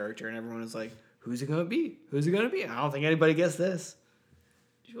comics character, and everyone was like, who's it going to be? Who's it going to be? I don't think anybody guessed this.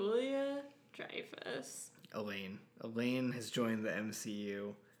 Julia Dreyfus. Elaine. Elaine has joined the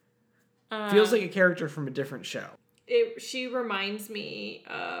MCU. Feels like a character from a different show. She reminds me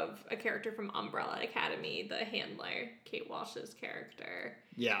of a character from Umbrella Academy, the handler, Kate Walsh's character.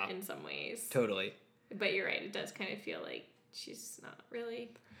 Yeah. In some ways. Totally. But you're right, it does kind of feel like she's not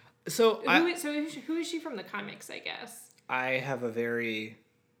really... So who is she from the comics, I guess? I have a very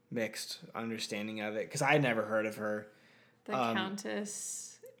mixed understanding of it, because I had never heard of her. The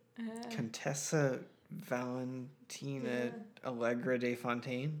Countess... Contessa Valentina Allegra de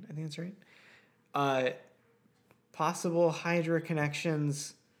Fontaine, I think that's right. Possible Hydra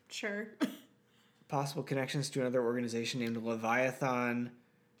connections. Sure. Possible connections to another organization named Leviathan.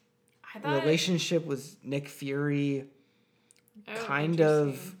 I thought... Relationship with Nick Fury. Kind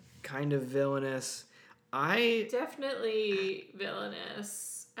of villainous. Definitely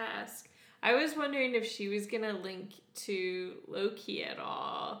villainous-esque. I was wondering if she was going to link to Loki at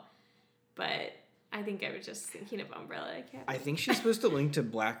all, but I think I was just thinking of Umbrella Academy. I think she's supposed to link to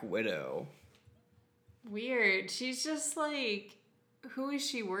Black Widow. Weird. She's just like, who is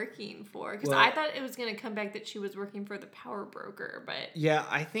she working for? Because I thought it was going to come back that she was working for the Power Broker, but... Yeah,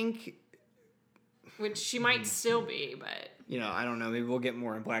 I think... Which she might still be, but... I don't know. Maybe we'll get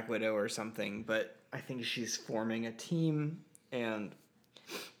more in Black Widow or something, but I think she's forming a team, and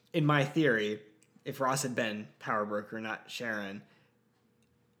in my theory, if Ross had been Power Broker, not Sharon,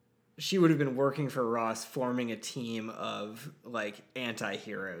 she would have been working for Ross, forming a team of,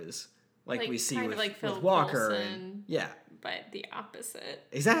 anti-heroes. Like we see with Walker. Coulson, but the opposite.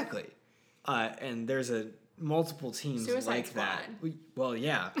 Exactly. And there's multiple teams Suicide Squad. That. Well,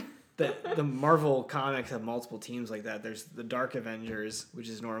 yeah. The Marvel comics have multiple teams like that. There's the Dark Avengers, which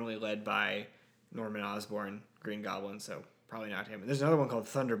is normally led by Norman Osborn, Green Goblin, so probably not him. And there's another one called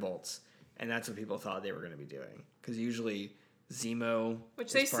Thunderbolts, and that's what people thought they were going to be doing. Because usually Zemo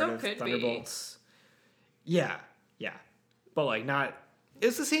which is part of Thunderbolts. Be. Yeah. But not...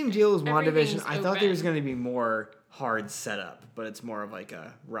 It's the same deal as WandaVision. I thought there was going to be more hard setup, but it's more of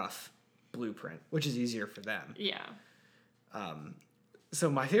a rough blueprint, which is easier for them. Yeah. So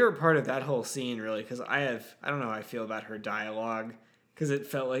my favorite part of that whole scene, really, because I don't know how I feel about her dialogue, because it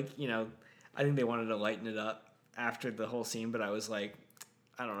felt like, I think they wanted to lighten it up after the whole scene, but I was like,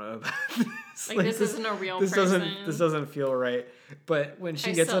 I don't know about this. This isn't a real person. This doesn't feel right. But when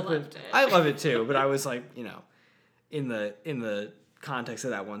she gets up, I love it too. But I was like, in the context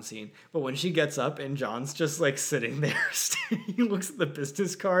of that one scene. But when she gets up and John's just sitting there, he looks at the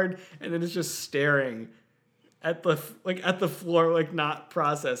business card and then is just staring at the floor, not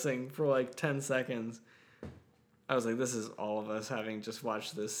processing for 10 seconds. I was like, this is all of us having just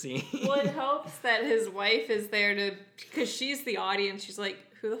watched this scene. Well, it helps that his wife is there because she's the audience. She's like,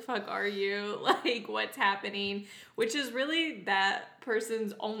 who the fuck are you? What's happening? Which is really that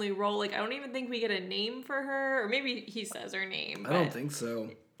person's only role. I don't even think we get a name for her. Or maybe he says her name. I don't think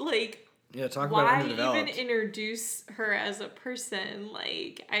so. Yeah, talk about underdeveloped. Why even introduce her as a person?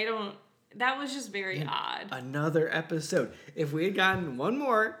 That was just very odd. Another episode. If we had gotten one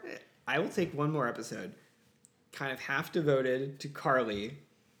more, I will take one more episode. Kind of half devoted to Carly,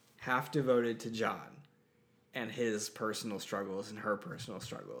 half devoted to John and his personal struggles and her personal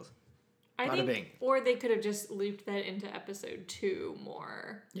struggles. Or they could have just looped that into episode 2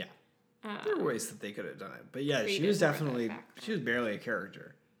 more. Yeah. There were ways that they could have done it. But yeah, she was barely a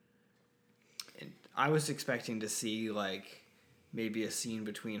character. And I was expecting to see maybe a scene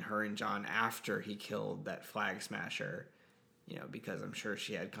between her and John after he killed that Flag Smasher, because I'm sure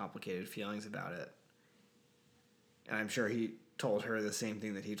she had complicated feelings about it. And I'm sure he told her the same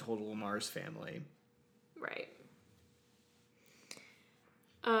thing that he told Lamar's family. Right.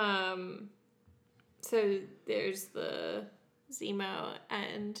 So there's the Zemo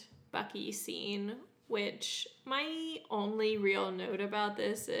and Bucky scene, which my only real note about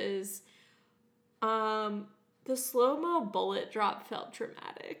this is the slow-mo bullet drop felt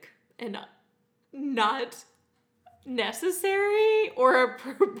dramatic and not necessary or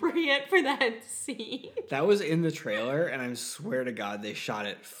appropriate for that scene. That was in the trailer, and I swear to God they shot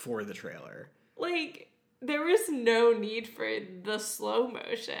it for the trailer. There was no need for the slow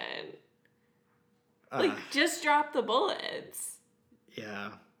motion. Just drop the bullets.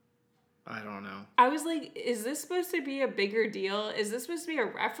 Yeah. I don't know. I was like, is this supposed to be a bigger deal? Is this supposed to be a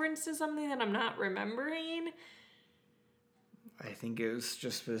reference to something that I'm not remembering? I think it was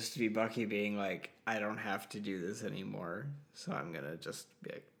just supposed to be Bucky being like, I don't have to do this anymore, so I'm gonna just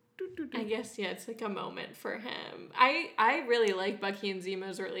be like, doo, doo, doo. I guess, yeah, it's like a moment for him. I really like Bucky and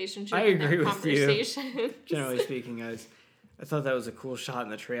Zemo's relationship. I in their agree with you. conversations. Generally speaking, I thought that was a cool shot in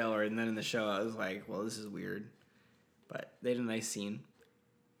the trailer, and then in the show I was like, well, this is weird. But they had a nice scene.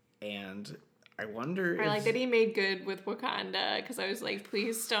 And I wonder I if... like that he made good with Wakanda, because I was like,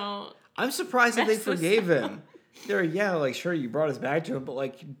 please don't. I'm surprised that they mess this forgave up. him. They're, yeah, like, sure, you brought us back to him, but,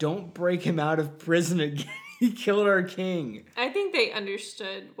 like, don't break him out of prison again. He killed our king. I think they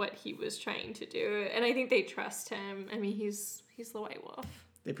understood what he was trying to do, and I think they trust him. I mean, he's the White Wolf.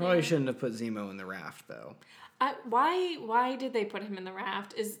 They probably shouldn't have put Zemo in the raft, though. Why did they put him in the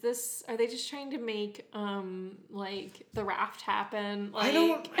raft? Are they just trying to make like the raft happen? Like, I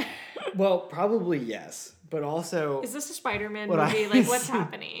don't... Well, probably yes, but also... Is this a Spider-Man What movie? I Like, what's see-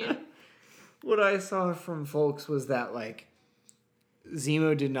 happening? What I saw from folks was that, like,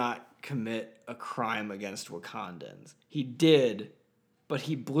 Zemo did not commit a crime against Wakandans. He did, but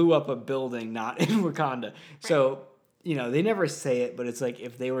he blew up a building not in Wakanda. So, you know, they never say it, but it's like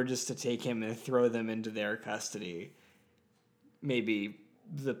if they were just to take him and throw them into their custody, maybe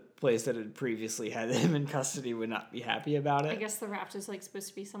the place that had previously had him in custody would not be happy about it. I guess the raft is like supposed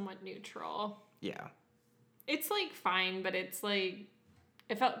to be somewhat neutral. Yeah. It's like fine, but it's like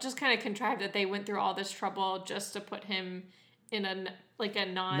it felt just kind of contrived that they went through all this trouble just to put him in a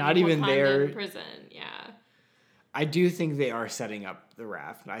non Not even there. prison. Yeah. I do think they are setting up the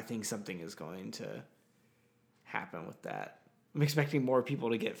raft, and I think something is going to happen with that. I'm expecting more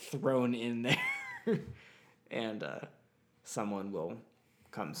people to get thrown in there, and someone will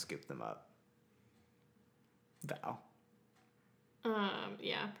come scoop them up. Val.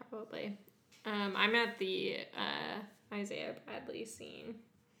 Yeah, probably. I'm at the Isaiah Bradley scene.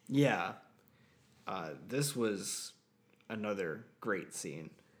 Yeah. This was another great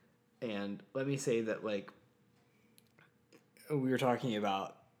scene. And let me say that, like, we were talking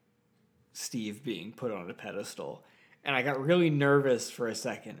about Steve being put on a pedestal. And I got really nervous for a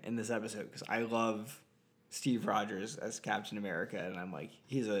second in this episode because I love Steve Rogers as Captain America. And I'm like,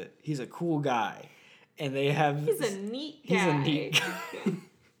 he's a cool guy. And they have... He's a neat guy. He's a neat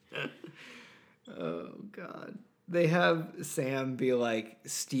guy. Oh, God. They have Sam be like,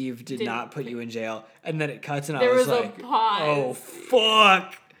 Steve did not put you in jail. And then it cuts and I was like, a pause. oh,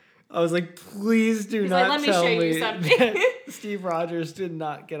 fuck. I was like, please do not like, "Let me tell show you me something." that Steve Rogers did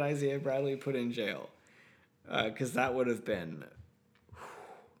not get Isaiah Bradley put in jail. Because that would have been,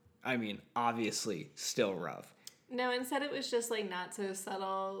 I mean, obviously still rough. No, instead it was just like not so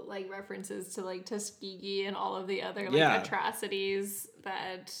subtle, like references to like Tuskegee and all of the other like Yeah. atrocities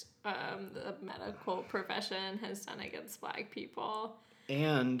that the medical profession has done against Black people.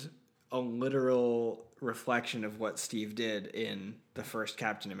 And a literal reflection of what Steve did in the first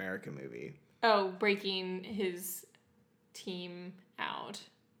Captain America movie. Oh, breaking his team out.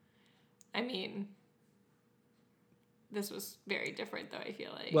 I mean, this was very different, though, I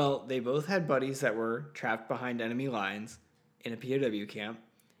feel like. Well, they both had buddies that were trapped behind enemy lines in a POW camp.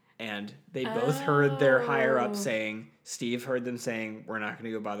 And they both heard their higher up saying, Steve heard them saying, we're not going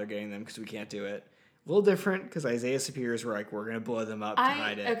to go bother getting them because we can't do it. A little different because Isaiah's superiors were like, we're going to blow them up to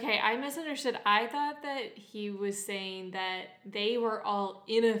hide it. Okay, I misunderstood. I thought that he was saying that they were all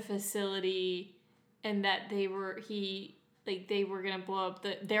in a facility and that they were going to blow up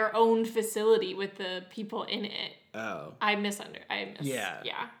their own facility with the people in it. Oh. Yeah.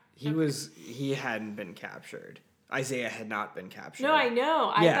 He hadn't been captured. Isaiah had not been captured. No, I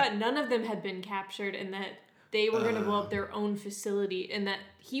know. I Yeah. thought none of them had been captured and that they were going to blow up their own facility and that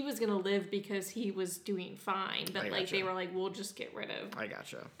he was going to live because he was doing fine. But like gotcha. they were like, we'll just get rid of. I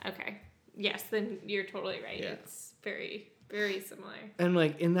gotcha. Okay. Yes, then you're totally right. Yeah. It's very, very similar. And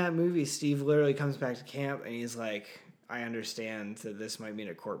like in that movie, Steve literally comes back to camp and he's like, I understand that this might mean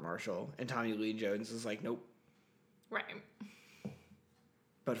a court martial. And Tommy Lee Jones is like, nope. Right.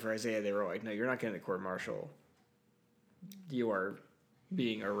 But for Isaiah, they were like, no, you're not getting a court martial. You are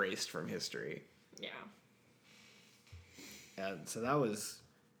being erased from history. Yeah. And so that was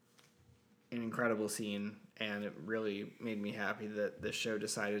an incredible scene, and it really made me happy that this show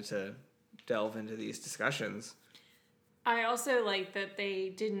decided to delve into these discussions. I also like that they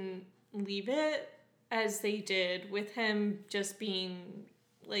didn't leave it as they did with him just being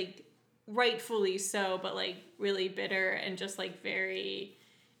like rightfully so, but like really bitter and just like very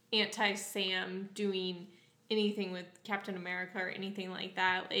anti-Sam doing anything with Captain America or anything like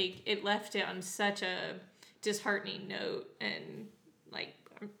that. Like it left it on such a disheartening note, and like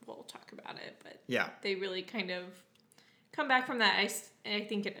we'll talk about it, but Yeah. they really kind of come back from that, I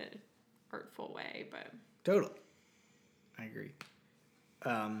think, in an artful way, but... Totally. I agree.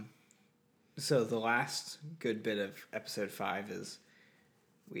 So the last good bit of episode 5 is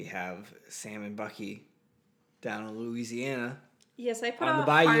we have Sam and Bucky down in Louisiana. Yes, I put On a the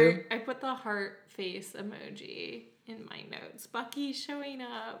bayou. heart. I put the heart face emoji in my notes. Bucky showing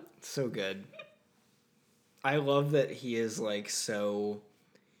up. So good. I love that he is like so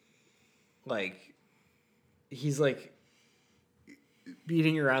like he's like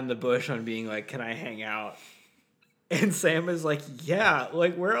beating around the bush on being like, can I hang out? And Sam is like, yeah,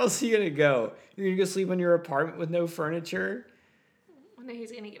 like where else are you gonna go? You're gonna go sleep in your apartment with no furniture? Oh no,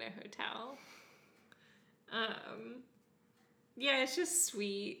 he's gonna get a hotel. Yeah, it's just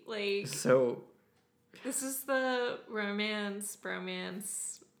sweet. Like, So this is the bromance,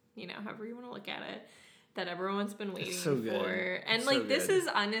 you know, however you want to look at it, that everyone's been waiting so good. for. And, It's like, so this good. is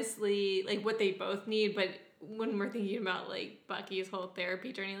honestly, like, what they both need. But when we're thinking about, like, Bucky's whole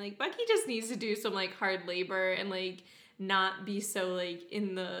therapy journey, like, Bucky just needs to do some, like, hard labor and, like, not be so, like,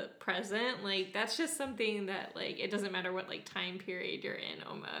 in the present. Like, that's just something that, like, it doesn't matter what, like, time period you're in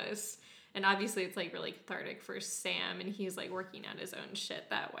almost. And obviously it's, like, really cathartic for Sam, and he's, like, working out his own shit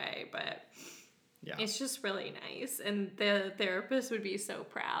that way. But yeah. it's just really nice. And the therapist would be so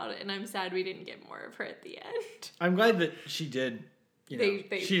proud, and I'm sad we didn't get more of her at the end. I'm glad that she did, you know,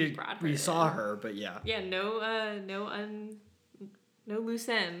 They brought her we in. saw her, but yeah. Yeah, no loose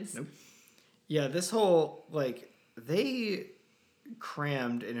ends. Nope. Yeah, this whole, like, they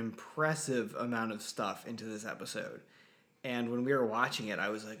crammed an impressive amount of stuff into this episode. And when we were watching it, I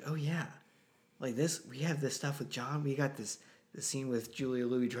was like, oh yeah, like this, we have this stuff with John, we got the scene with Julia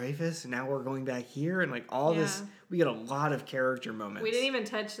Louis-Dreyfus, and now we're going back here, and like all this, we get a lot of character moments. We didn't even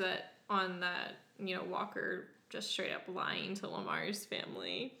touch that on that, you know, Walker just straight up lying to Lamar's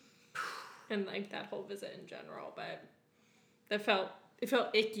family. And like that whole visit in general, but it felt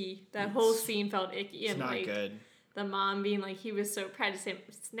icky. That whole scene felt icky. It's and not like, good. The mom being like, he was so proud to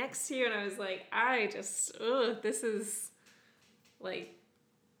sit next to you, and I was like, this is like,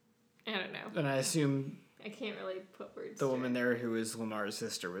 I don't know. And I assume I can't really put words the to woman it. there who is Lamar's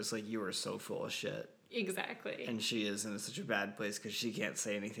sister was like, you are so full of shit. Exactly. And she is in such a bad place because she can't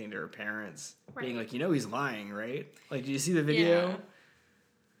say anything to her parents. Right. Being like, you know he's lying, right? Like, do you see the video?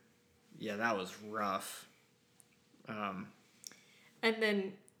 Yeah, that was rough. And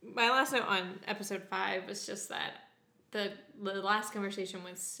then my last note on episode 5 was just that the last conversation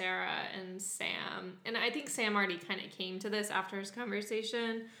with Sarah and Sam, and I think Sam already kind of came to this after his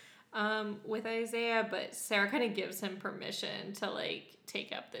conversation with Isaiah, but Sarah kind of gives him permission to like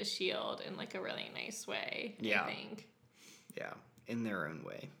take up the shield in like a really nice way. Yeah. I think. Yeah, in their own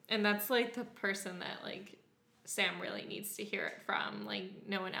way. And that's like the person that like Sam really needs to hear it from. Like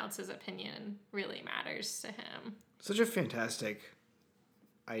no one else's opinion really matters to him. Such a fantastic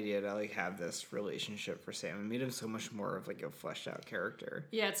idea to like have this relationship for Sam. It made him so much more of like a fleshed out character.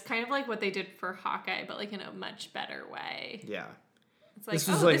 Yeah, it's kind of like what they did for Hawkeye, but like in a much better way. Yeah. It's like,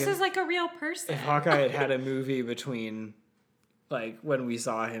 This is like a real person. If Hawkeye had a movie between like when we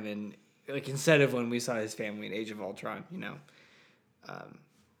saw him in like instead of when we saw his family in Age of Ultron, you know.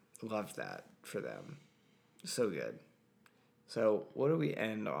 Loved that for them. So good. So what do we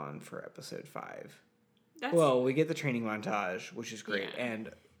end on for episode 5? Well, we get the training montage, which is great, Yeah.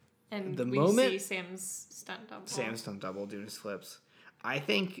 and the we moment see Sam's stunt double doing his flips, I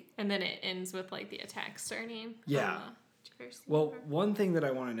think. and then it ends with like the attack starting. Yeah. Well, one thing that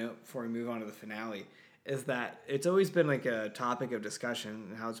I want to note before we move on to the finale is that it's always been like a topic of discussion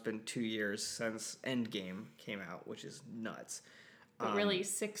and how it's been 2 years since Endgame came out, which is nuts. But really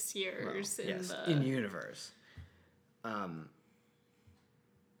 6 years in universe.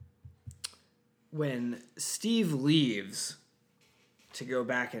 When Steve leaves to go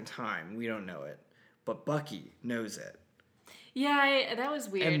back in time, we don't know it, but Bucky knows it. Yeah, that was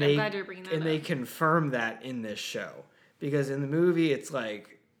weird. I'm glad you're bringing that up. And they confirm that in this show. Because in the movie, it's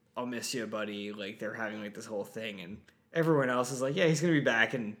like, I'll miss you, buddy. Like, they're having, like, this whole thing. And everyone else is like, yeah, he's going to be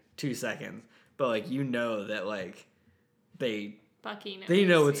back in 2 seconds. But, like, you know that, like, Bucky knows. they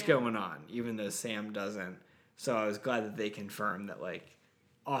know what's going on, even though Sam doesn't. So I was glad that they confirmed that, like,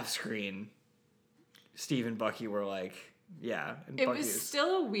 off-screen, Steve and Bucky were like, yeah. And It was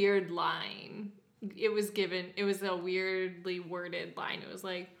still a weird line. It was a weirdly worded line. It was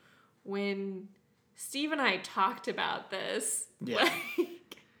like, when Steve and I talked about this. Yeah. Like,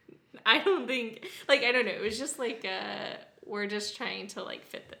 I don't know. It was just like, we're just trying to like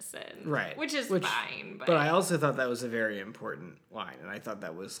fit this in. Right. Which is fine. But I also thought that was a very important line. And I thought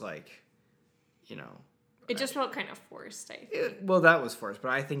that was like, you know, It just felt kind of forced, I think. Well, that was forced, but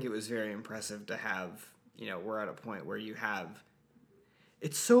I think it was very impressive to have, we're at a point where you have,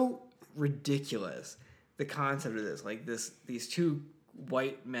 it's so ridiculous, the concept of this, like these two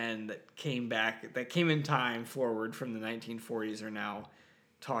white men that came in time forward from the 1940s are now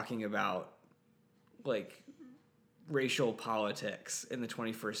talking about, like, racial politics in the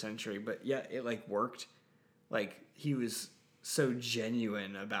 21st century, but yet it, like, worked. Like, he was so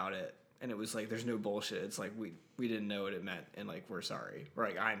genuine about it. And it was like, there's no bullshit. It's like, we didn't know what it meant. And like, we're sorry. Or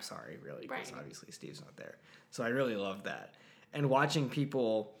like, I'm sorry, really. Because obviously Steve's not there. So I really loved that. And watching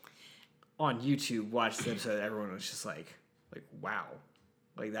people on YouTube watch the episode, everyone was just like, wow.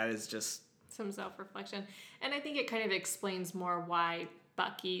 Like, that is just... some self-reflection. And I think it kind of explains more why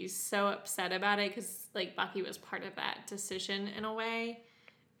Bucky's so upset about it. Because, like, Bucky was part of that decision in a way.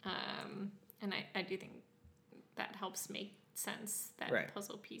 And I do think that helps make sense, that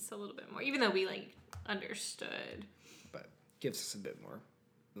puzzle piece a little bit more, even though we like understood, but gives us a bit more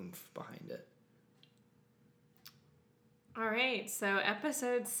oomph behind it. All right, so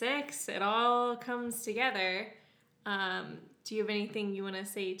episode 6, it all comes together. Do you have anything you want to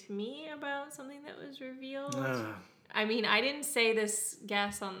say to me about something that was revealed? I mean, I didn't say this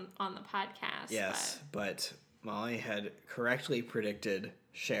guess on the podcast. Yes, but Molly had correctly predicted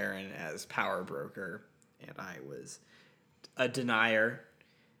Sharon as Power Broker, and I was a denier.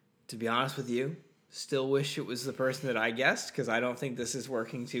 To be honest with you, still wish it was the person that I guessed, because I don't think this is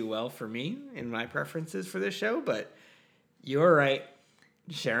working too well for me in my preferences for this show, but you're right.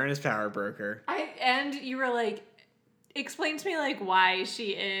 Sharon is Power Broker. And you were like, explain to me like why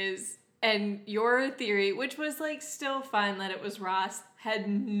she is, and your theory, which was like still fun that it was Ross,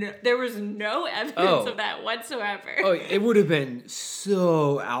 there was no evidence of that whatsoever. Oh, it would have been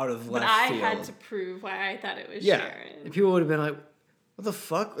so out of left field. But I had to prove why I thought it was Sharon. And people would have been like, what the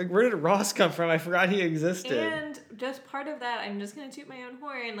fuck? Like, where did Ross come from? I forgot he existed. And just part of that, I'm just going to toot my own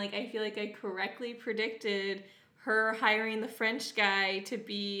horn. Like, I feel like I correctly predicted her hiring the French guy to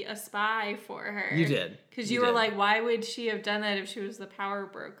be a spy for her. You did. Because you were like, why would she have done that if she was the power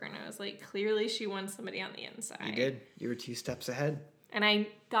broker? And I was like, clearly she wants somebody on the inside. You did. You were 2 steps ahead. And I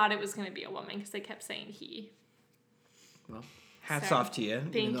thought it was going to be a woman because they kept saying he. Well, hats off to you.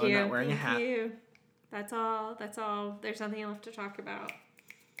 Thank even though you. I'm not wearing a hat. Thank you. That's all. There's nothing left to talk about.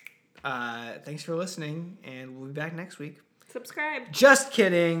 Thanks for listening, and we'll be back next week. Subscribe. Just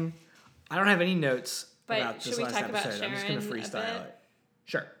kidding. I don't have any notes about this last talk about episode. I'm just going to freestyle it.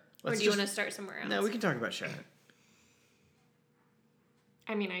 Sure. Or do you want to start somewhere else? No, we can talk about Sharon.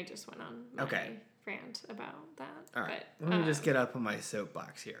 I mean, I just went on my rant about that. All right. Let me just get up on my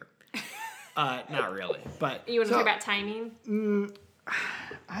soapbox here. Not really, but... You want to talk about timing?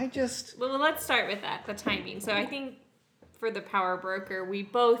 Well, let's start with that, the timing. So I think for the power broker, we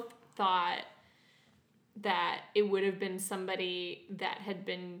both thought that it would have been somebody that had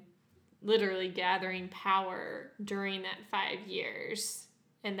been literally gathering power during that 5 years,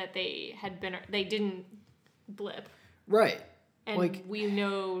 and that they didn't blip. Right. And we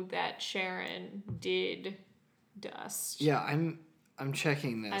know that Sharon did dust. Yeah, I'm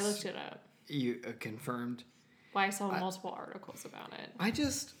checking this. I looked it up. You confirmed? Well, I saw multiple articles about it. I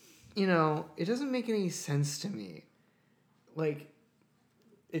just, it doesn't make any sense to me. Like,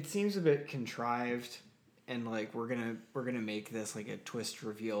 it seems a bit contrived, and like we're gonna make this like a twist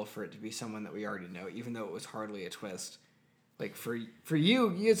reveal for it to be someone that we already know, even though it was hardly a twist. Like, for you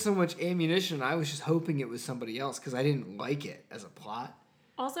had so much ammunition, I was just hoping it was somebody else because I didn't like it as a plot.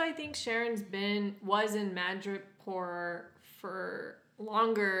 Also, I think Sharon's was in Madripoor for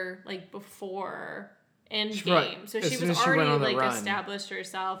longer, like, before Endgame. Right. So she was already, like, established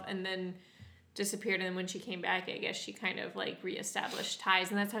herself and then disappeared. And then when she came back, I guess she kind of, like, reestablished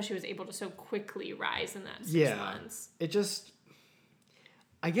ties. And that's how she was able to so quickly rise in that 6 months. It just...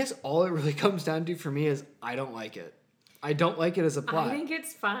 I guess all it really comes down to for me is I don't like it. I don't like it as a plot. I think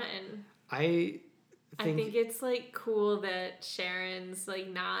it's fun. I think it's, like, cool that Sharon's,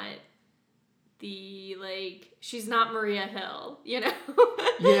 like, not the, like... She's not Maria Hill, you know?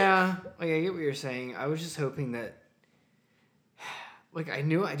 Yeah. Like, I get what you're saying. I was just hoping that... Like, I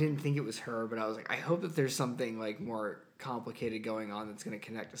didn't think it was her, but I was like, I hope that there's something, like, more complicated going on that's going to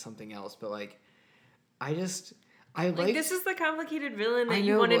connect to something else. But, like, this is the complicated villain that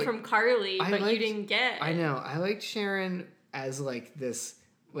you wanted from Carly, but you didn't get. I know. I liked Sharon as, like, this,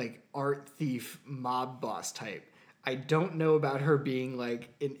 like, art thief mob boss type. I don't know about her being,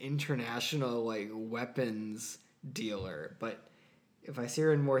 like, an international, like, weapons dealer. But if I see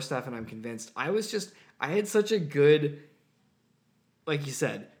her in more stuff and I'm convinced, I had such a good, like you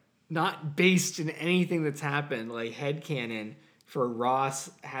said, not based in anything that's happened, like, headcanon for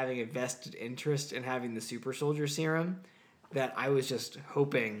Ross having a vested interest in having the super soldier serum that I was just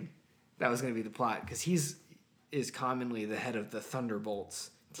hoping that was going to be the plot, because is commonly the head of the Thunderbolts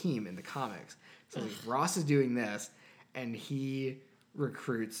team in the comics. So like, Ross is doing this, and he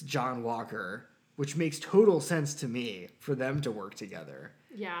recruits John Walker, which makes total sense to me for them to work together.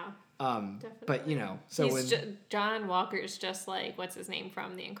 Yeah. But Definitely. so John Walker's just like, what's his name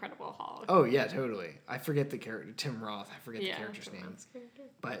from The Incredible Hulk? oh yeah, totally. I forget the character, Tim Roth. I forget the character's Tim name. Roth's character.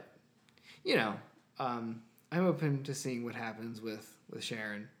 But I'm open to seeing what happens with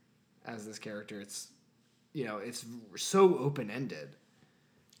Sharon as this character. It's it's so open ended.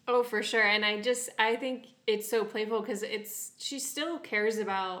 Oh, for sure. And I think it's so playful because she still cares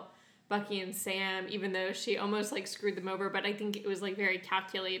about Bucky and Sam, even though she almost like screwed them over. But I think it was like very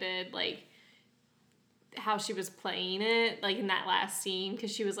calculated, like how she was playing it, like in that last scene,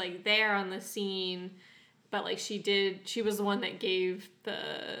 because she was like there on the scene, but like she was the one that gave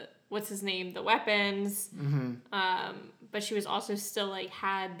the the weapons. Mm-hmm. But she was also still like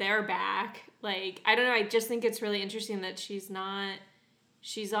had their back. Like, I don't know. I just think it's really interesting that she's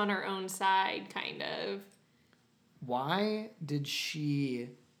on her own side, kind of. Why did she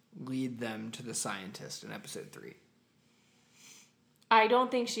lead them to the scientist in episode 3? I don't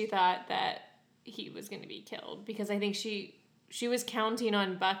think she thought that he was going to be killed, because I think she was counting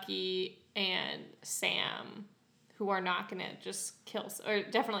on Bucky and Sam, who are not going to just kill, or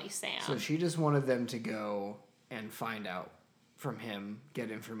definitely Sam. So she just wanted them to go and find out from him,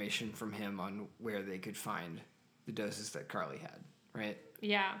 get information from him on where they could find the doses that Carly had, right?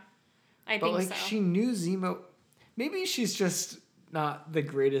 Yeah, I but think so. She knew Zemo. Maybe she's just not the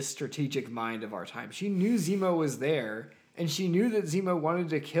greatest strategic mind of our time. She knew Zemo was there, and she knew that Zemo wanted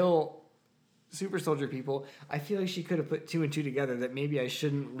to kill super soldier people. I feel like she could have put 2 and 2 together, that maybe I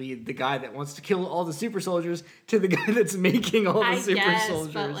shouldn't lead the guy that wants to kill all the super soldiers to the guy that's making all the super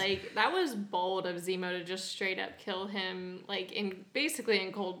soldiers. But like, that was bold of Zemo to just straight up kill him, like basically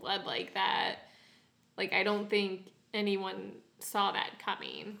in cold blood like that. Like, I don't think anyone saw that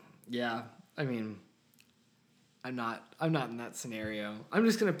coming. Yeah, I mean, I'm not in that scenario. I'm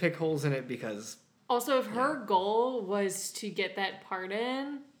just gonna pick holes in it because. Also, if her goal was to get that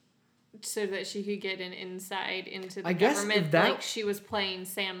pardon so that she could get an insight into the government, like she was playing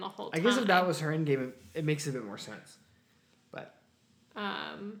Sam the whole time. I guess if that was her end game, it makes a bit more sense. But.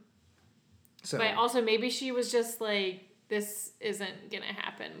 But also, maybe she was just like, this isn't gonna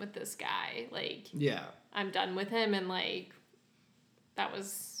happen with this guy. Like, yeah, I'm done with him, and like, that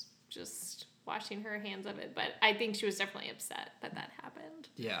was just washing her hands of it. But I think she was definitely upset that happened.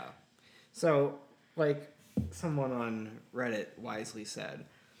 Yeah. So, like, someone on Reddit wisely said,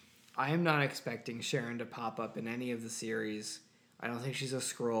 I am not expecting Sharon to pop up in any of the series. I don't think she's a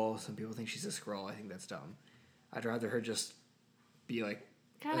Skrull. Some people think she's a Skrull. I think that's dumb. I'd rather her just be like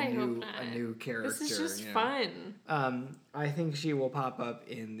a new character. This is just fun. I think she will pop up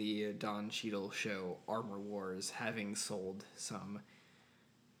in the Don Cheadle show Armor Wars, having sold some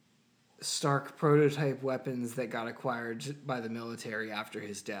Stark prototype weapons that got acquired by the military after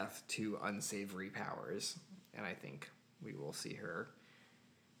his death to unsavory powers. And I think we will see her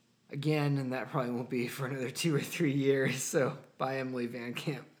again, and that probably won't be for another 2 or 3 years. So, bye, Emily Van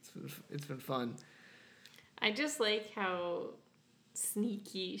Camp. It's been fun. I just like how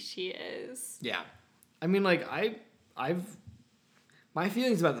sneaky she is. Yeah. I mean, like, I've my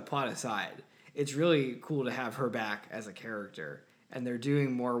feelings about the plot aside, it's really cool to have her back as a character. And they're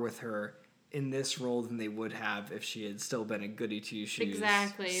doing more with her in this role than they would have if she had still been a goody two shoes.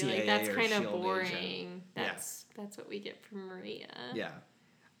 Exactly. CIA like, that's kind of SHIELD boring. Agent. That's what we get from Maria. Yeah.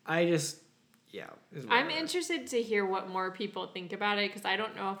 I'm interested to hear what more people think about it, because I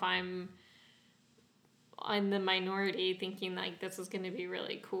don't know if I'm on the minority thinking like this is going to be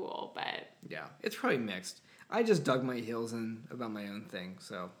really cool, but yeah, it's probably mixed. I just dug my heels in about my own thing,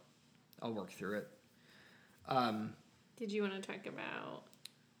 so I'll work through it. Did you want to talk about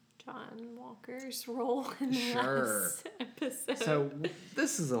John Walker's role in the last episode? So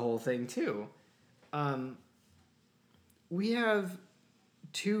this is the whole thing too. We have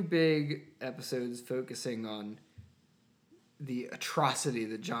 2 big episodes focusing on the atrocity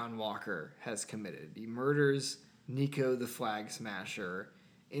that John Walker has committed. He murders Nico the Flag Smasher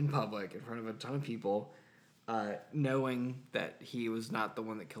in public in front of a ton of people, knowing that he was not the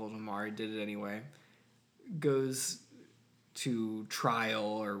one that killed Amari, did it anyway. Goes to trial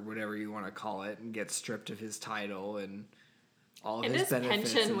or whatever you want to call it and gets stripped of his title and all of his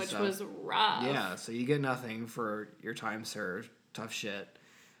benefits pension, and which stuff. was rough. Yeah, so you get nothing for your time served. Tough shit.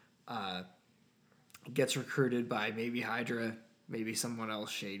 Gets recruited by maybe Hydra, maybe someone else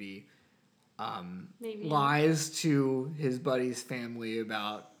shady. Maybe. lies to his buddy's family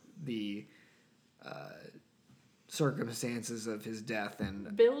about the circumstances of his death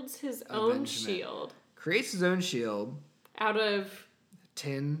and Builds his own Avengement. shield creates his own shield. out of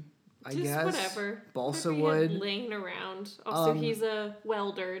Tin, I just guess. whatever. Balsa Whatever he had wood. laying around. Also, he's a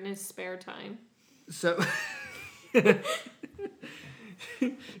welder in his spare time. So,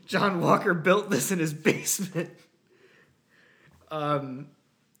 John Walker built this in his basement.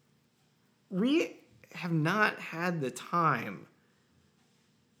 We have not had the time.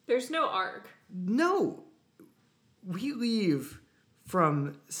 There's no arc. No. We leave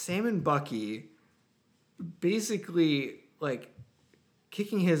from Sam and Bucky basically, like,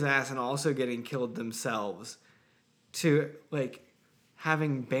 kicking his ass and also getting killed themselves to, like,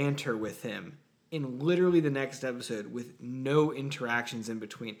 having banter with him in literally the next episode with no interactions in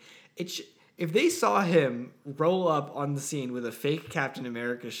between. If they saw him roll up on the scene with a fake Captain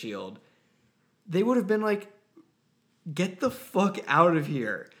America shield, they would have been like, get the fuck out of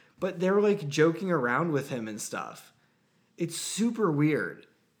here. But they were like joking around with him and stuff. It's super weird.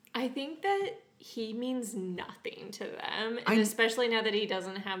 I think that he means nothing to them. And especially now that he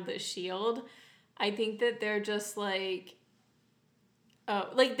doesn't have the shield, I think that they're just like, oh,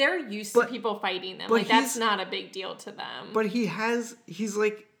 like they're used to people fighting them. Like that's not a big deal to them. But he's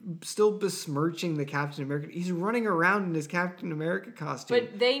like still besmirching the Captain America. He's running around in his Captain America costume.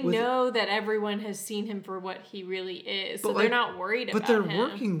 But they know that everyone has seen him for what he really is. So they're not worried about him. But they're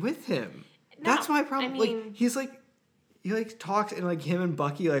working with him. No, That's my problem. I mean, like he like talks and like him and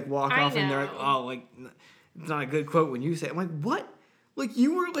Bucky like walk off and they're like, oh, like it's not a good quote when you say it. I'm like, what? Like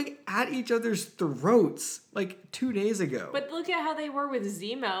you were like at each other's throats like 2 days ago. But look at how they were with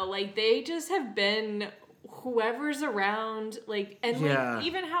Zemo. Like they just have been whoever's around, like, and like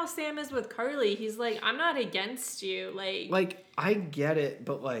even how Sam is with Carly, he's like, I'm not against you, like I get it,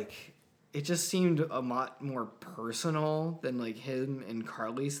 but like it just seemed a lot more personal than like him and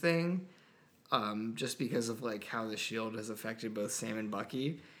Carly's thing, just because of like how the shield has affected both Sam and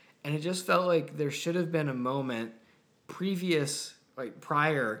Bucky, and it just felt like there should have been a moment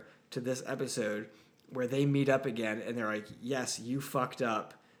prior to this episode where they meet up again and they're like, yes, you fucked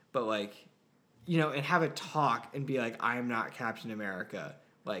up, but like, you know, and have a talk and be like, I'm not Captain America.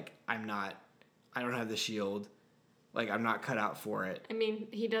 Like, I don't have the shield. Like, I'm not cut out for it. I mean,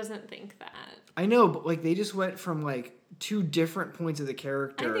 he doesn't think that. I know, but like, they just went from like 2 different points of the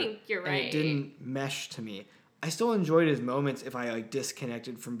character. I think you're right. And it didn't mesh to me. I still enjoyed his moments if I like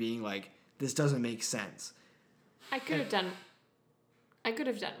disconnected from being like, this doesn't make sense. I could have done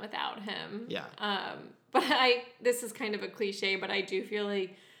without him. Yeah. But this is kind of a cliche, but I do feel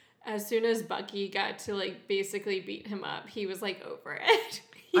like as soon as Bucky got to like basically beat him up, he was like over it.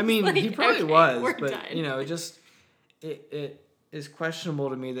 I mean, like, he probably okay, was, we're but done. you know, it is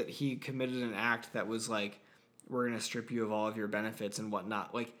questionable to me that he committed an act that was like, we're gonna strip you of all of your benefits and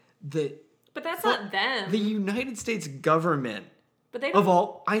whatnot. Like but that's not them. The United States government. But they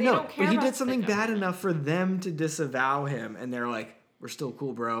don't. I know, don't care but he about did something the bad government. enough for them to disavow him, and they're like, we're still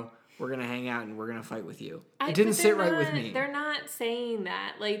cool, bro. We're gonna hang out and we're gonna fight with you. It didn't sit right with me. They're not saying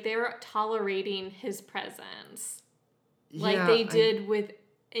that. Like they're tolerating his presence, like they did with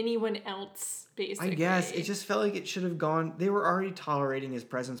anyone else. Basically, I guess it just felt like it should have gone. They were already tolerating his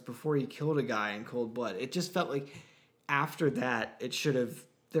presence before he killed a guy in cold blood. It just felt like after that, it should have.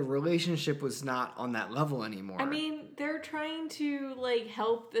 The relationship was not on that level anymore. I mean, they're trying to like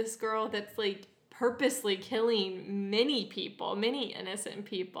help this girl that's like purposely killing many people, many innocent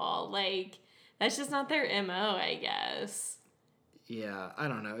people. Like that's just not their MO, I guess. Yeah, I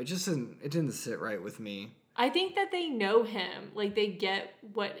don't know. It didn't sit right with me. I think that they know him. Like they get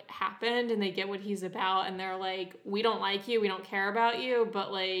what happened and they get what he's about, and they're like, we don't like you, we don't care about you,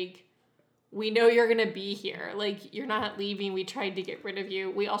 but like we know you're going to be here. Like, you're not leaving. We tried to get rid of you.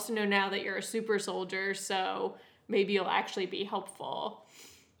 We also know now that you're a super soldier, so maybe you'll actually be helpful.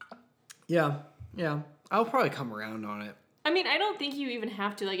 Yeah. I'll probably come around on it. I mean, I don't think you even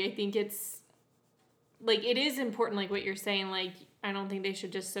have to. Like, I think it's, like, it is important, like, what you're saying. Like, I don't think they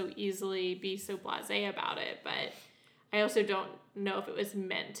should just so easily be so blasé about it. But I also don't know if it was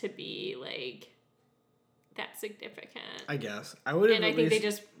meant to be, like, that significant. I guess. I would have. And I think they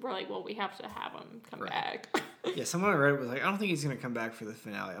just were like, well, we have to have him come back. Yeah, someone I read was like, I don't think he's going to come back for the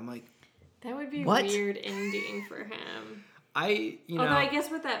finale. I'm like, that would be what? a weird ending for him. Although I guess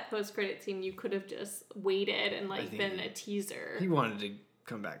with that post-credit scene, you could have just waited and like been a teaser. He wanted to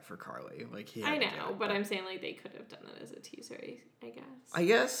come back for Carly. Like he. I know, but I'm saying like they could have done it as a teaser. I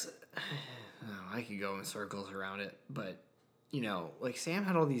guess. I could go in circles around it, but you know, like Sam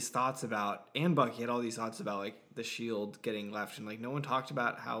had all these thoughts about, and Bucky had all these thoughts about like the shield getting left, and like no one talked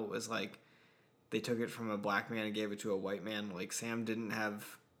about how it was like they took it from a black man and gave it to a white man. Like, Sam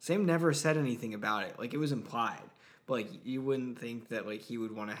never said anything about it. Like, it was implied. But, like, you wouldn't think that, like, he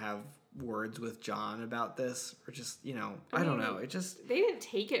would want to have words with John about this. Or just, I don't know. It just... They didn't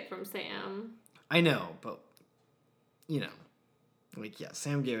take it from Sam. I know, but, like, yeah,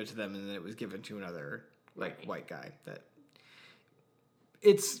 Sam gave it to them and then it was given to another, like, Right. white guy. That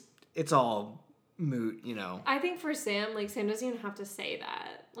it's all moot, I think for Sam, like, Sam doesn't even have to say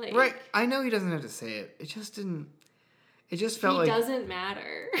that. Like, Right. I know he doesn't have to say it. It just didn't... It just felt like... He doesn't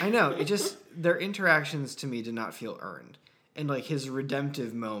matter. I know. It just... Their interactions to me did not feel earned. And, like, his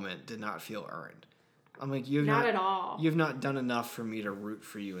redemptive moment did not feel earned. I'm like, Not at all. You've not done enough for me to root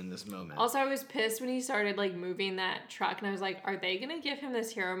for you in this moment. Also, I was pissed when he started, like, moving that truck, and I was like, are they going to give him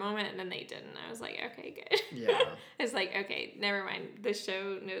this hero moment? And then they didn't. I was like, okay, good. Yeah. It's like, okay, never mind. This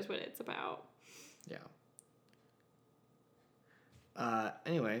show knows what it's about. Yeah.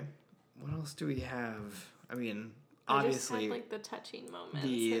 Anyway, what else do we have? I mean, obviously... I just had, like, the touching moments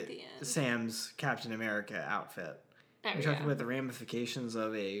at the end. Sam's Captain America outfit. Oh, We're talking about the ramifications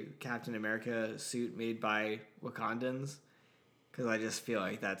of a Captain America suit made by Wakandans. Because I just feel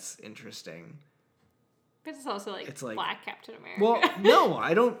like that's interesting. But it's also, like, It's like- Black Captain America. Well, no,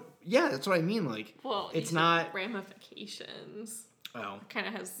 I don't... Yeah, that's what I mean. Like, well, it's you said not... ramifications. Oh, Kind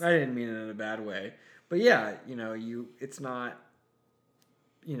of has... I didn't mean it in a bad way. But yeah, it's not...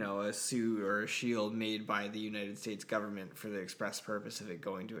 a suit or a shield made by the United States government for the express purpose of it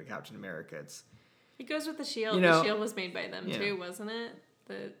going to a Captain America. It goes with the shield. You know, The shield was made by them, yeah. too, wasn't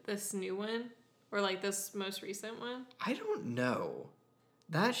it? This new one? Or, like, this most recent one? I don't know.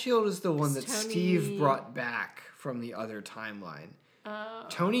 That shield is the one that Steve brought back from the other timeline.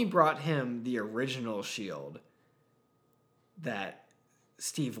 Tony brought him the original shield that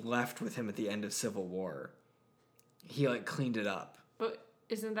Steve left with him at the end of Civil War. He, like, cleaned it up. But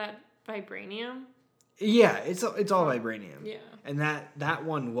isn't that vibranium? Yeah, it's all vibranium. Yeah. And that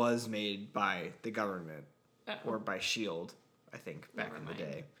one was made by the government Oh. or by Shield, I think, back Never in the mind.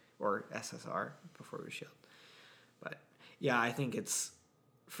 day, or SSR before it was Shield. But yeah, I think it's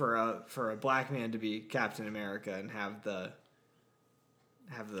for a black man to be Captain America and have the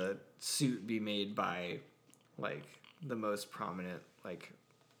suit be made by like the most prominent like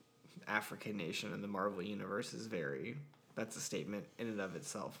African nation in the Marvel universe that's a statement in and of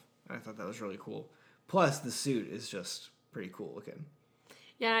itself. And I thought that was really cool. Plus, the suit is just pretty cool looking.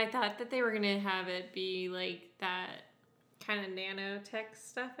 Yeah, I thought that they were going to have it be like that kind of nanotech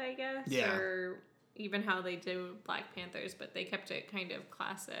stuff, I guess. Yeah. Or even how they do Black Panthers, but they kept it kind of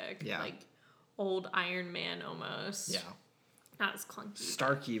classic. Yeah. Like old Iron Man almost. Yeah. Not as clunky.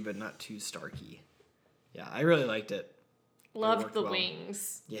 Starky, but not too Starky. Yeah, I really liked it. Loved worked the well.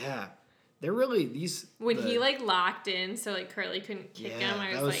 wings. Yeah. They're really these... When he like locked in so like Curly couldn't kick Yeah, him,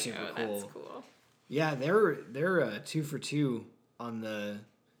 I that was was like, super oh, that's cool. cool. Yeah, they're 2 for 2 on the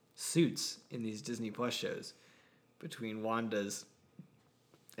suits in these Disney Plus shows between Wanda's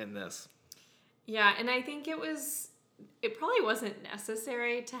and this. Yeah, and I think it probably wasn't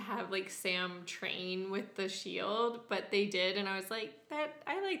necessary to have like Sam train with the shield, but they did, and I was like,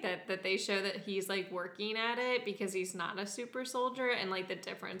 I like that they show that he's like working at it because he's not a super soldier, and like the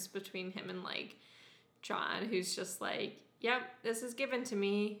difference between him and like John, who's just like, yep, this is given to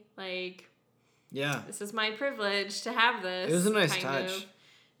me, like, Yeah. this is my privilege to have this. It was a nice kind touch. of.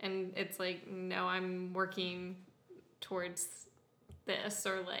 And it's like, no, I'm working towards this,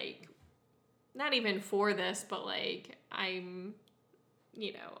 or like, not even for this, but like, I'm,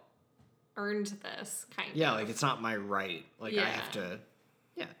 earned this kind of. Yeah, like it's not my right. Like I Yeah. have to...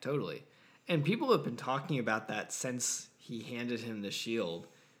 Yeah, totally. And people have been talking about that since he handed him the shield,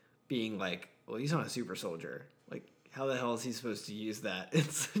 being like, well, he's not a super soldier. Like, how the hell is he supposed to use that?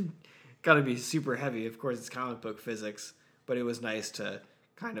 It's got to be super heavy. Of course, it's comic book physics, but it was nice to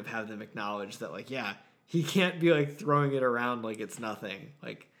kind of have them acknowledge that, like, yeah, he can't be like throwing it around like it's nothing.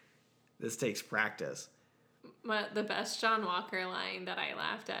 Like, this takes practice. But the best John Walker line that I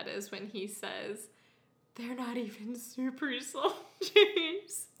laughed at is when he says, they're not even super soldiers.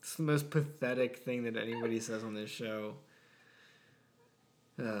 It's the most pathetic thing that anybody says on this show.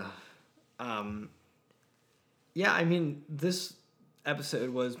 Yeah, I mean, this episode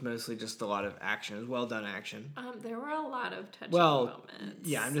was mostly just a lot of action. It was well done action. There were a lot of touching Well, moments.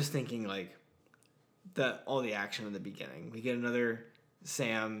 yeah, I'm just thinking like all the action in the beginning. We get another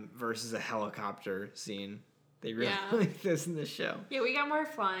Sam versus a helicopter scene. They really Yeah. like this in this show. Yeah, we got more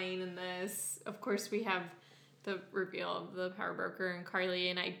flying in this. Of course, we have the reveal of the power broker and Carly,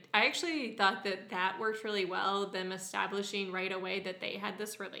 and I actually thought that worked really well, them establishing right away that they had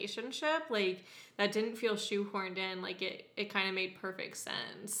this relationship. Like, that didn't feel shoehorned in. Like, it kind of made perfect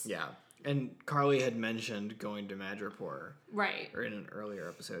sense. Yeah. And Carly had mentioned going to Madripoor, Right. or in an earlier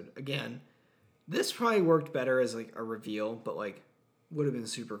episode. Again, this probably worked better as like a reveal, but like would have been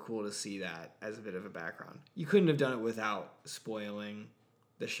super cool to see that as a bit of a background. You couldn't have done it without spoiling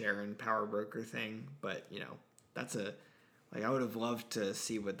the Sharon power broker thing, but you know, that's a like I would have loved to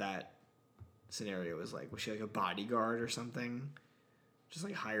see what that scenario was like. Was she like a bodyguard or something? Just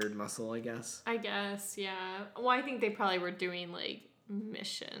like hired muscle, I guess. I guess, yeah. Well, I think they probably were doing like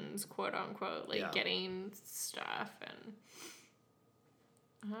missions, quote unquote, like Yeah. getting stuff and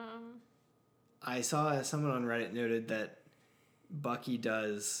I saw someone on Reddit noted that Bucky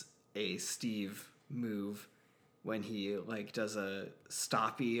does a Steve move when he like does a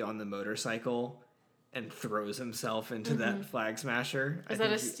stoppie on the motorcycle and throws himself into that flag smasher. Is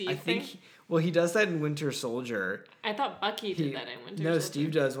that a Steve thing? Well, he does that in Winter Soldier. I thought Bucky did that in Winter No, Soldier.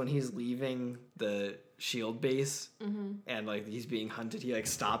 Steve does when he's leaving the shield base and like he's being hunted. He like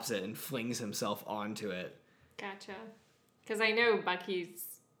stops it and flings himself onto it. Gotcha. Because I know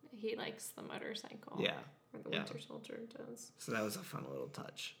he likes the motorcycle. Yeah. Or the Yeah. Winter Soldier does. So that was a fun little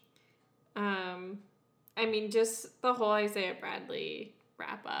touch. I mean, just the whole Isaiah Bradley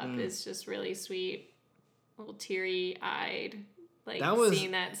wrap up is just really sweet. A little teary eyed, like That was-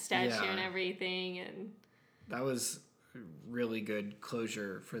 seeing that statue yeah. and everything, and That was really good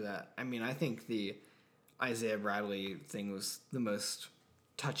closure for that. I mean, I think the Isaiah Bradley thing was the most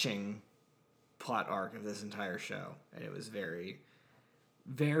touching plot arc of this entire show, and it was very,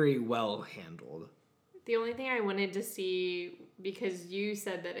 very well handled. the only thing I wanted to see, because you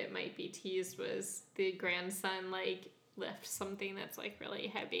said that it might be teased, was the grandson like lift something that's like really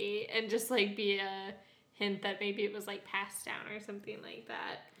heavy and just like be a hint that maybe it was like passed down or something like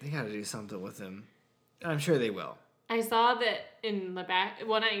that. They got to do something with him. I'm sure they will. I saw that in the back,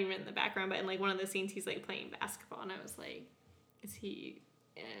 well, not even in the background, but in like one of the scenes, he's like playing basketball, and I was like, is he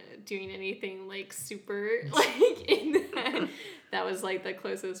doing anything like super like in that? That was like the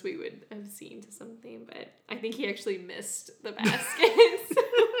closest we would have seen to something, but I think he actually missed the baskets.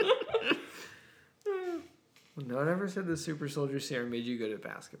 No one ever said the Super Soldier Serum made you good at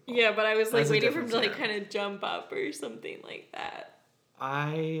basketball. Yeah, but I was like That's a waiting for him to different like serum. kind of jump up or something like that.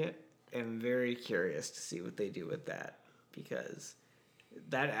 I am very curious to see what they do with that, because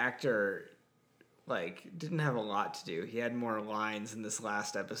that actor like didn't have a lot to do. He had more lines in this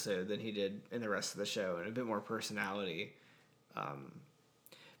last episode than he did in the rest of the show, and a bit more personality.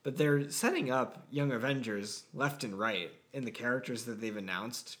 But they're setting up Young Avengers left and right in the characters that they've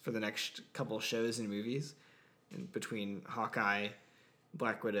announced for the next couple shows and movies, in between Hawkeye,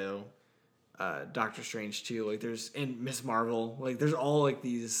 Black Widow, Doctor Strange too. Like and Miss Marvel. Like there's all like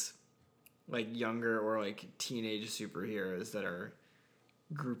these like younger or like teenage superheroes that are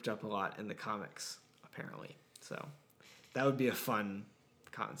grouped up a lot in the comics, apparently. So that would be a fun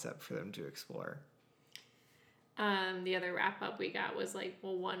concept for them to explore. The other wrap up we got was like,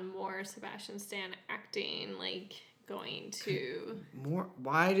 well, one more Sebastian Stan acting, like going to. More?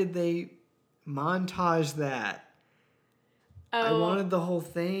 Why did they montage that? Oh, I wanted the whole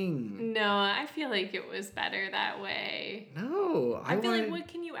thing. No, I feel like it was better that way. No, I feel like, what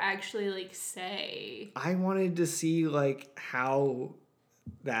can you actually like say? I wanted to see like how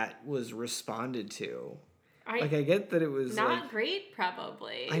that was responded to. I get that it was not like, great,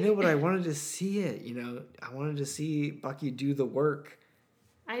 probably. I know, but I wanted to see it. You know, I wanted to see Bucky do the work.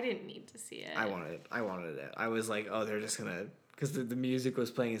 I didn't need to see it. I wanted it. I was like, oh, they're just gonna, because the music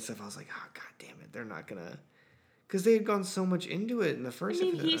was playing and stuff. I was like, oh, god damn it, they're not gonna, because they had gone so much into it in the first. I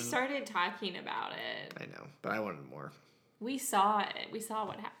mean, episode. he started talking about it. I know, but I wanted more. We saw it. We saw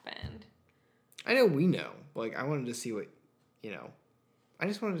what happened. I know we know. Like, I wanted to see what, you know, I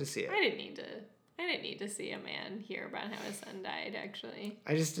just wanted to see it. I didn't need to see a man hear about how his son died, actually.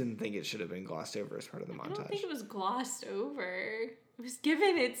 I just didn't think it should have been glossed over as part of the montage. I don't think it was glossed over. It was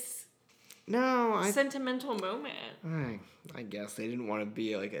given its No, sentimental moment. I guess they didn't want to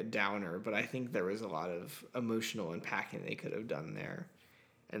be like a downer, but I think there was a lot of emotional unpacking they could have done there,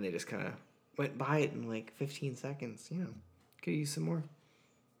 and they just kind of went by it in like 15 seconds. You know, could use some more,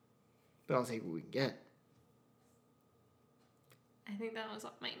 but I'll take what we can get. I think that was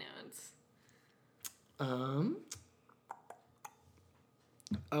all my notes.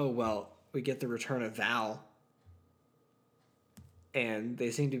 Oh well, we get the return of Val, and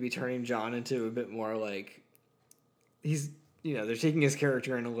they seem to be turning John into a bit more like he's, you know, they're taking his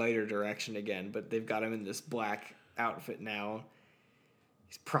character in a lighter direction again, but they've got him in this black outfit now.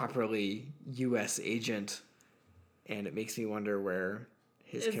 He's properly U.S. agent, and it makes me wonder where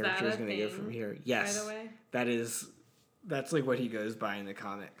his character is going to go from here. Yes, by the way? that's like what he goes by in the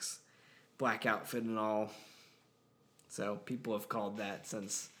comics, black outfit and all. So people have called that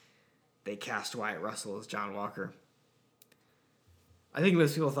since they cast Wyatt Russell as John Walker. I think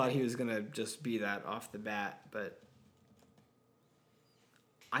most people thought he was going to just be that off the bat, but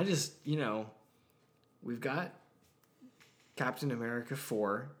I just, we've got Captain America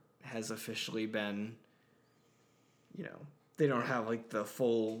 4 has officially been, they don't have like the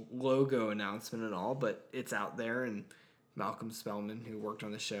full logo announcement and all, but it's out there, and Malcolm Spellman, who worked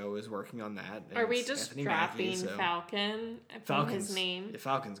on the show, is working on that. Are we just dropping Falcon from his name? Yeah,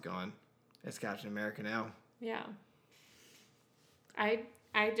 Falcon's gone. It's Captain America now. Yeah.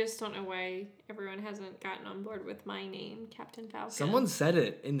 I just don't know why everyone hasn't gotten on board with my name, Captain Falcon. Someone said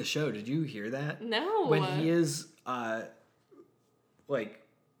it in the show. Did you hear that? No. When he is, after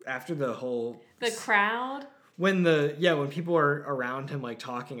the whole... The crowd? When people are around him, like,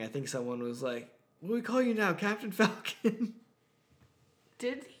 talking, I think someone was like, what do we call you now, Captain Falcon?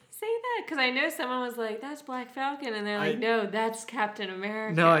 Did he say that? Because I know someone was like, that's Black Falcon, and they're like, no, that's Captain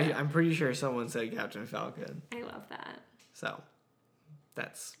America. No, I'm pretty sure someone said Captain Falcon. I love that. So...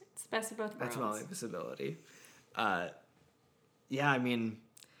 It's best of both worlds. That's my only visibility. I mean,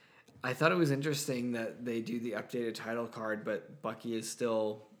 I thought it was interesting that they do the updated title card, but Bucky is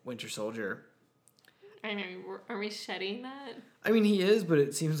still Winter Soldier. I know. Are we shedding that? I mean, he is, but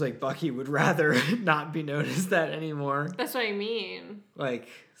it seems like Bucky would rather not be known as that anymore. That's what I mean.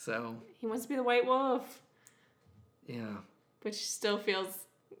 He wants to be the White Wolf. Yeah. Which still feels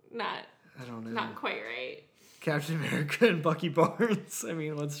not... I don't know. Not quite right. Captain America and Bucky Barnes. I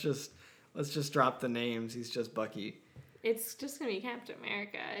mean, let's just drop the names. He's just Bucky. It's just gonna be Captain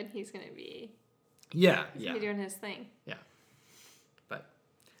America, and he's gonna be gonna be doing his thing. Yeah, but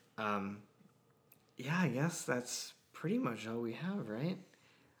I guess that's pretty much all we have, right?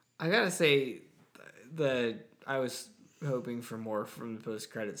 I gotta say, I was hoping for more from the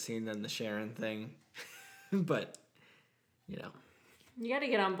post-credit scene than the Sharon thing, but You got to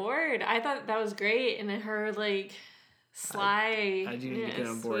get on board. I thought that was great, and her sly. I do need to get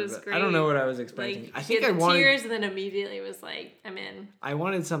on board, but great. I don't know what I was expecting. I think I wanted tears, and then immediately was like, "I'm in." I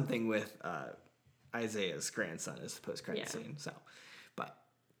wanted something with Isaiah's grandson as the post-credit scene. So, but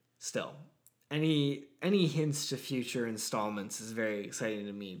still, any hints to future installments is very exciting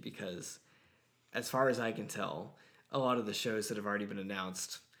to me because, as far as I can tell, a lot of the shows that have already been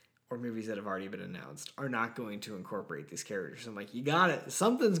announced, or movies that have already been announced, are not going to incorporate these characters. I'm like, you got it.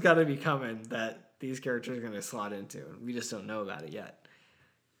 Something's got to be coming that these characters are going to slot into, and we just don't know about it yet.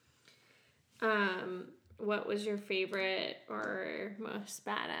 What was your favorite or most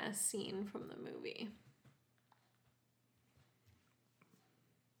badass scene from the movie?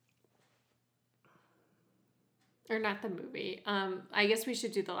 Or not the movie. I guess we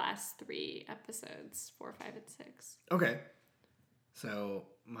should do the last 3 episodes, 4, 5, and 6. Okay. So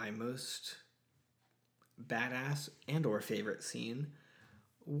my most badass and or favorite scene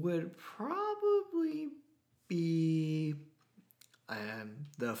would probably be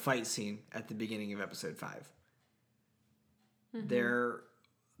the fight scene at the beginning of episode 5. Mm-hmm.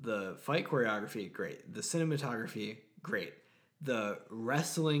 The fight choreography, great. The cinematography, great. The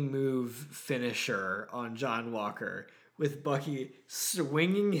wrestling move finisher on John Walker with Bucky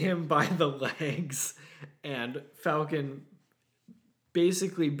swinging him by the legs and Falcon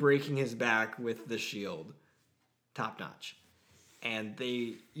basically breaking his back with the shield. Top notch. And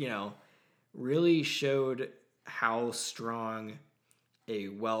they, really showed how strong a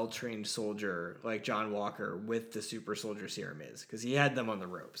well-trained soldier like John Walker with the super soldier serum is, because he had them on the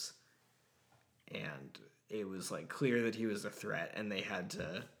ropes. And it was clear that he was a threat, and they had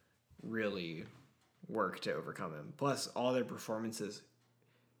to really work to overcome him. Plus, all their performances,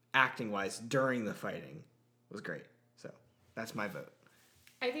 acting-wise, during the fighting was great. So, that's my vote.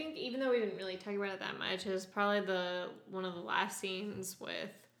 I think, even though we didn't really talk about it that much, is probably one of the last scenes with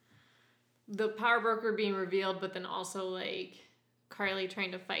the power broker being revealed, but then also, Carly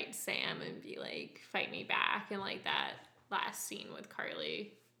trying to fight Sam and be fight me back. And, that last scene with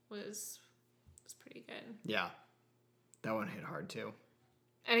Carly was pretty good. Yeah. That one hit hard, too.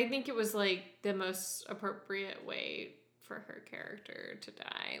 And I think it was, the most appropriate way for her character to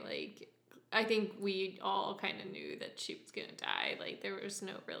die. I think we all kind of knew that she was going to die. There was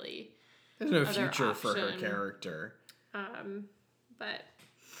no really... There's no future for her character. But...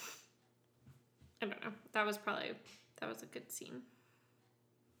 I don't know. That was a good scene.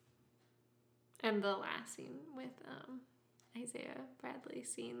 And the last scene with Isaiah Bradley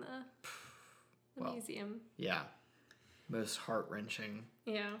seeing the museum. Yeah. Most heart-wrenching.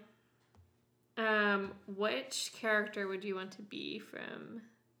 Yeah. Which character would you want to be from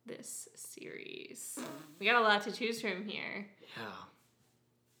this series? We got a lot to choose from here. Yeah.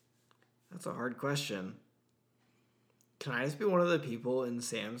 That's a hard question. Can I just be one of the people in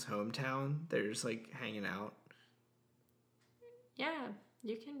Sam's hometown? They're just like hanging out. Yeah,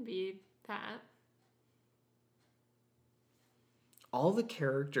 you can be that. All the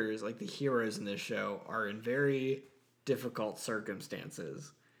characters, like the heroes in this show, are in very difficult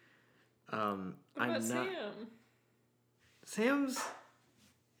circumstances. What about Sam? Sam's.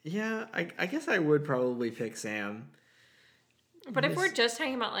 Yeah, I guess I would probably pick Sam. But if we're just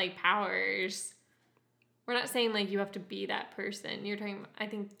talking about like powers, we're not saying like you have to be that person. You're talking. I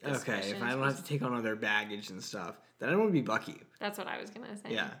think. Okay, if I don't have to take on all their baggage and stuff, then I want to be Bucky. That's what I was gonna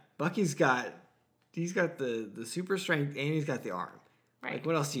say. Yeah, Bucky's got. He's got the super strength and he's got the arm. Right. Like,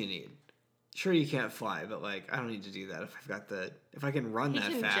 what else do you need? Sure, you can't fly, but like, I don't need to do that if I can run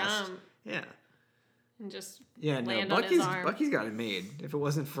that fast. Jump. Yeah. And just land on his arm. Bucky's got it made. If it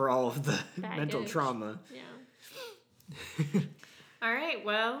wasn't for all of the mental trauma. Yeah. All right.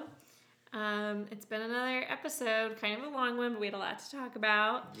 Well, it's been another episode, kind of a long one, but we had a lot to talk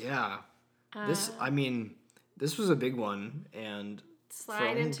about. Yeah. This was a big one, and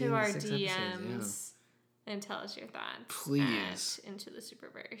slide into our DMs and tell us your thoughts. Please. Into the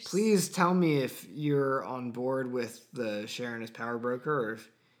Superverse. Please tell me if you're on board with the Sharon as Power Broker, or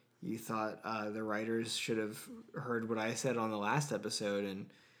if you thought the writers should have heard what I said on the last episode and,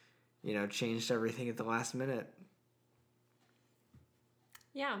 changed everything at the last minute.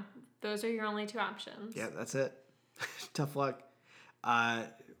 Yeah, those are your only two options. Yeah, that's it. Tough luck.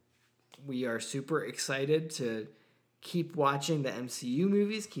 We are super excited to keep watching the MCU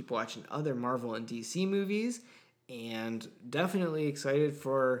movies, keep watching other Marvel and DC movies, and definitely excited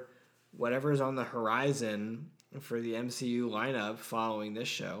for whatever's on the horizon for the MCU lineup following this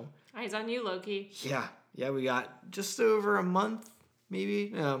show. Eyes on you, Loki. Yeah, we got just over a month,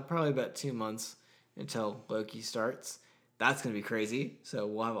 maybe. No, probably about 2 months until Loki starts. That's going to be crazy. So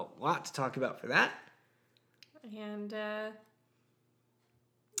we'll have a lot to talk about for that. And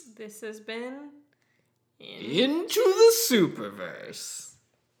this has been Into the Superverse.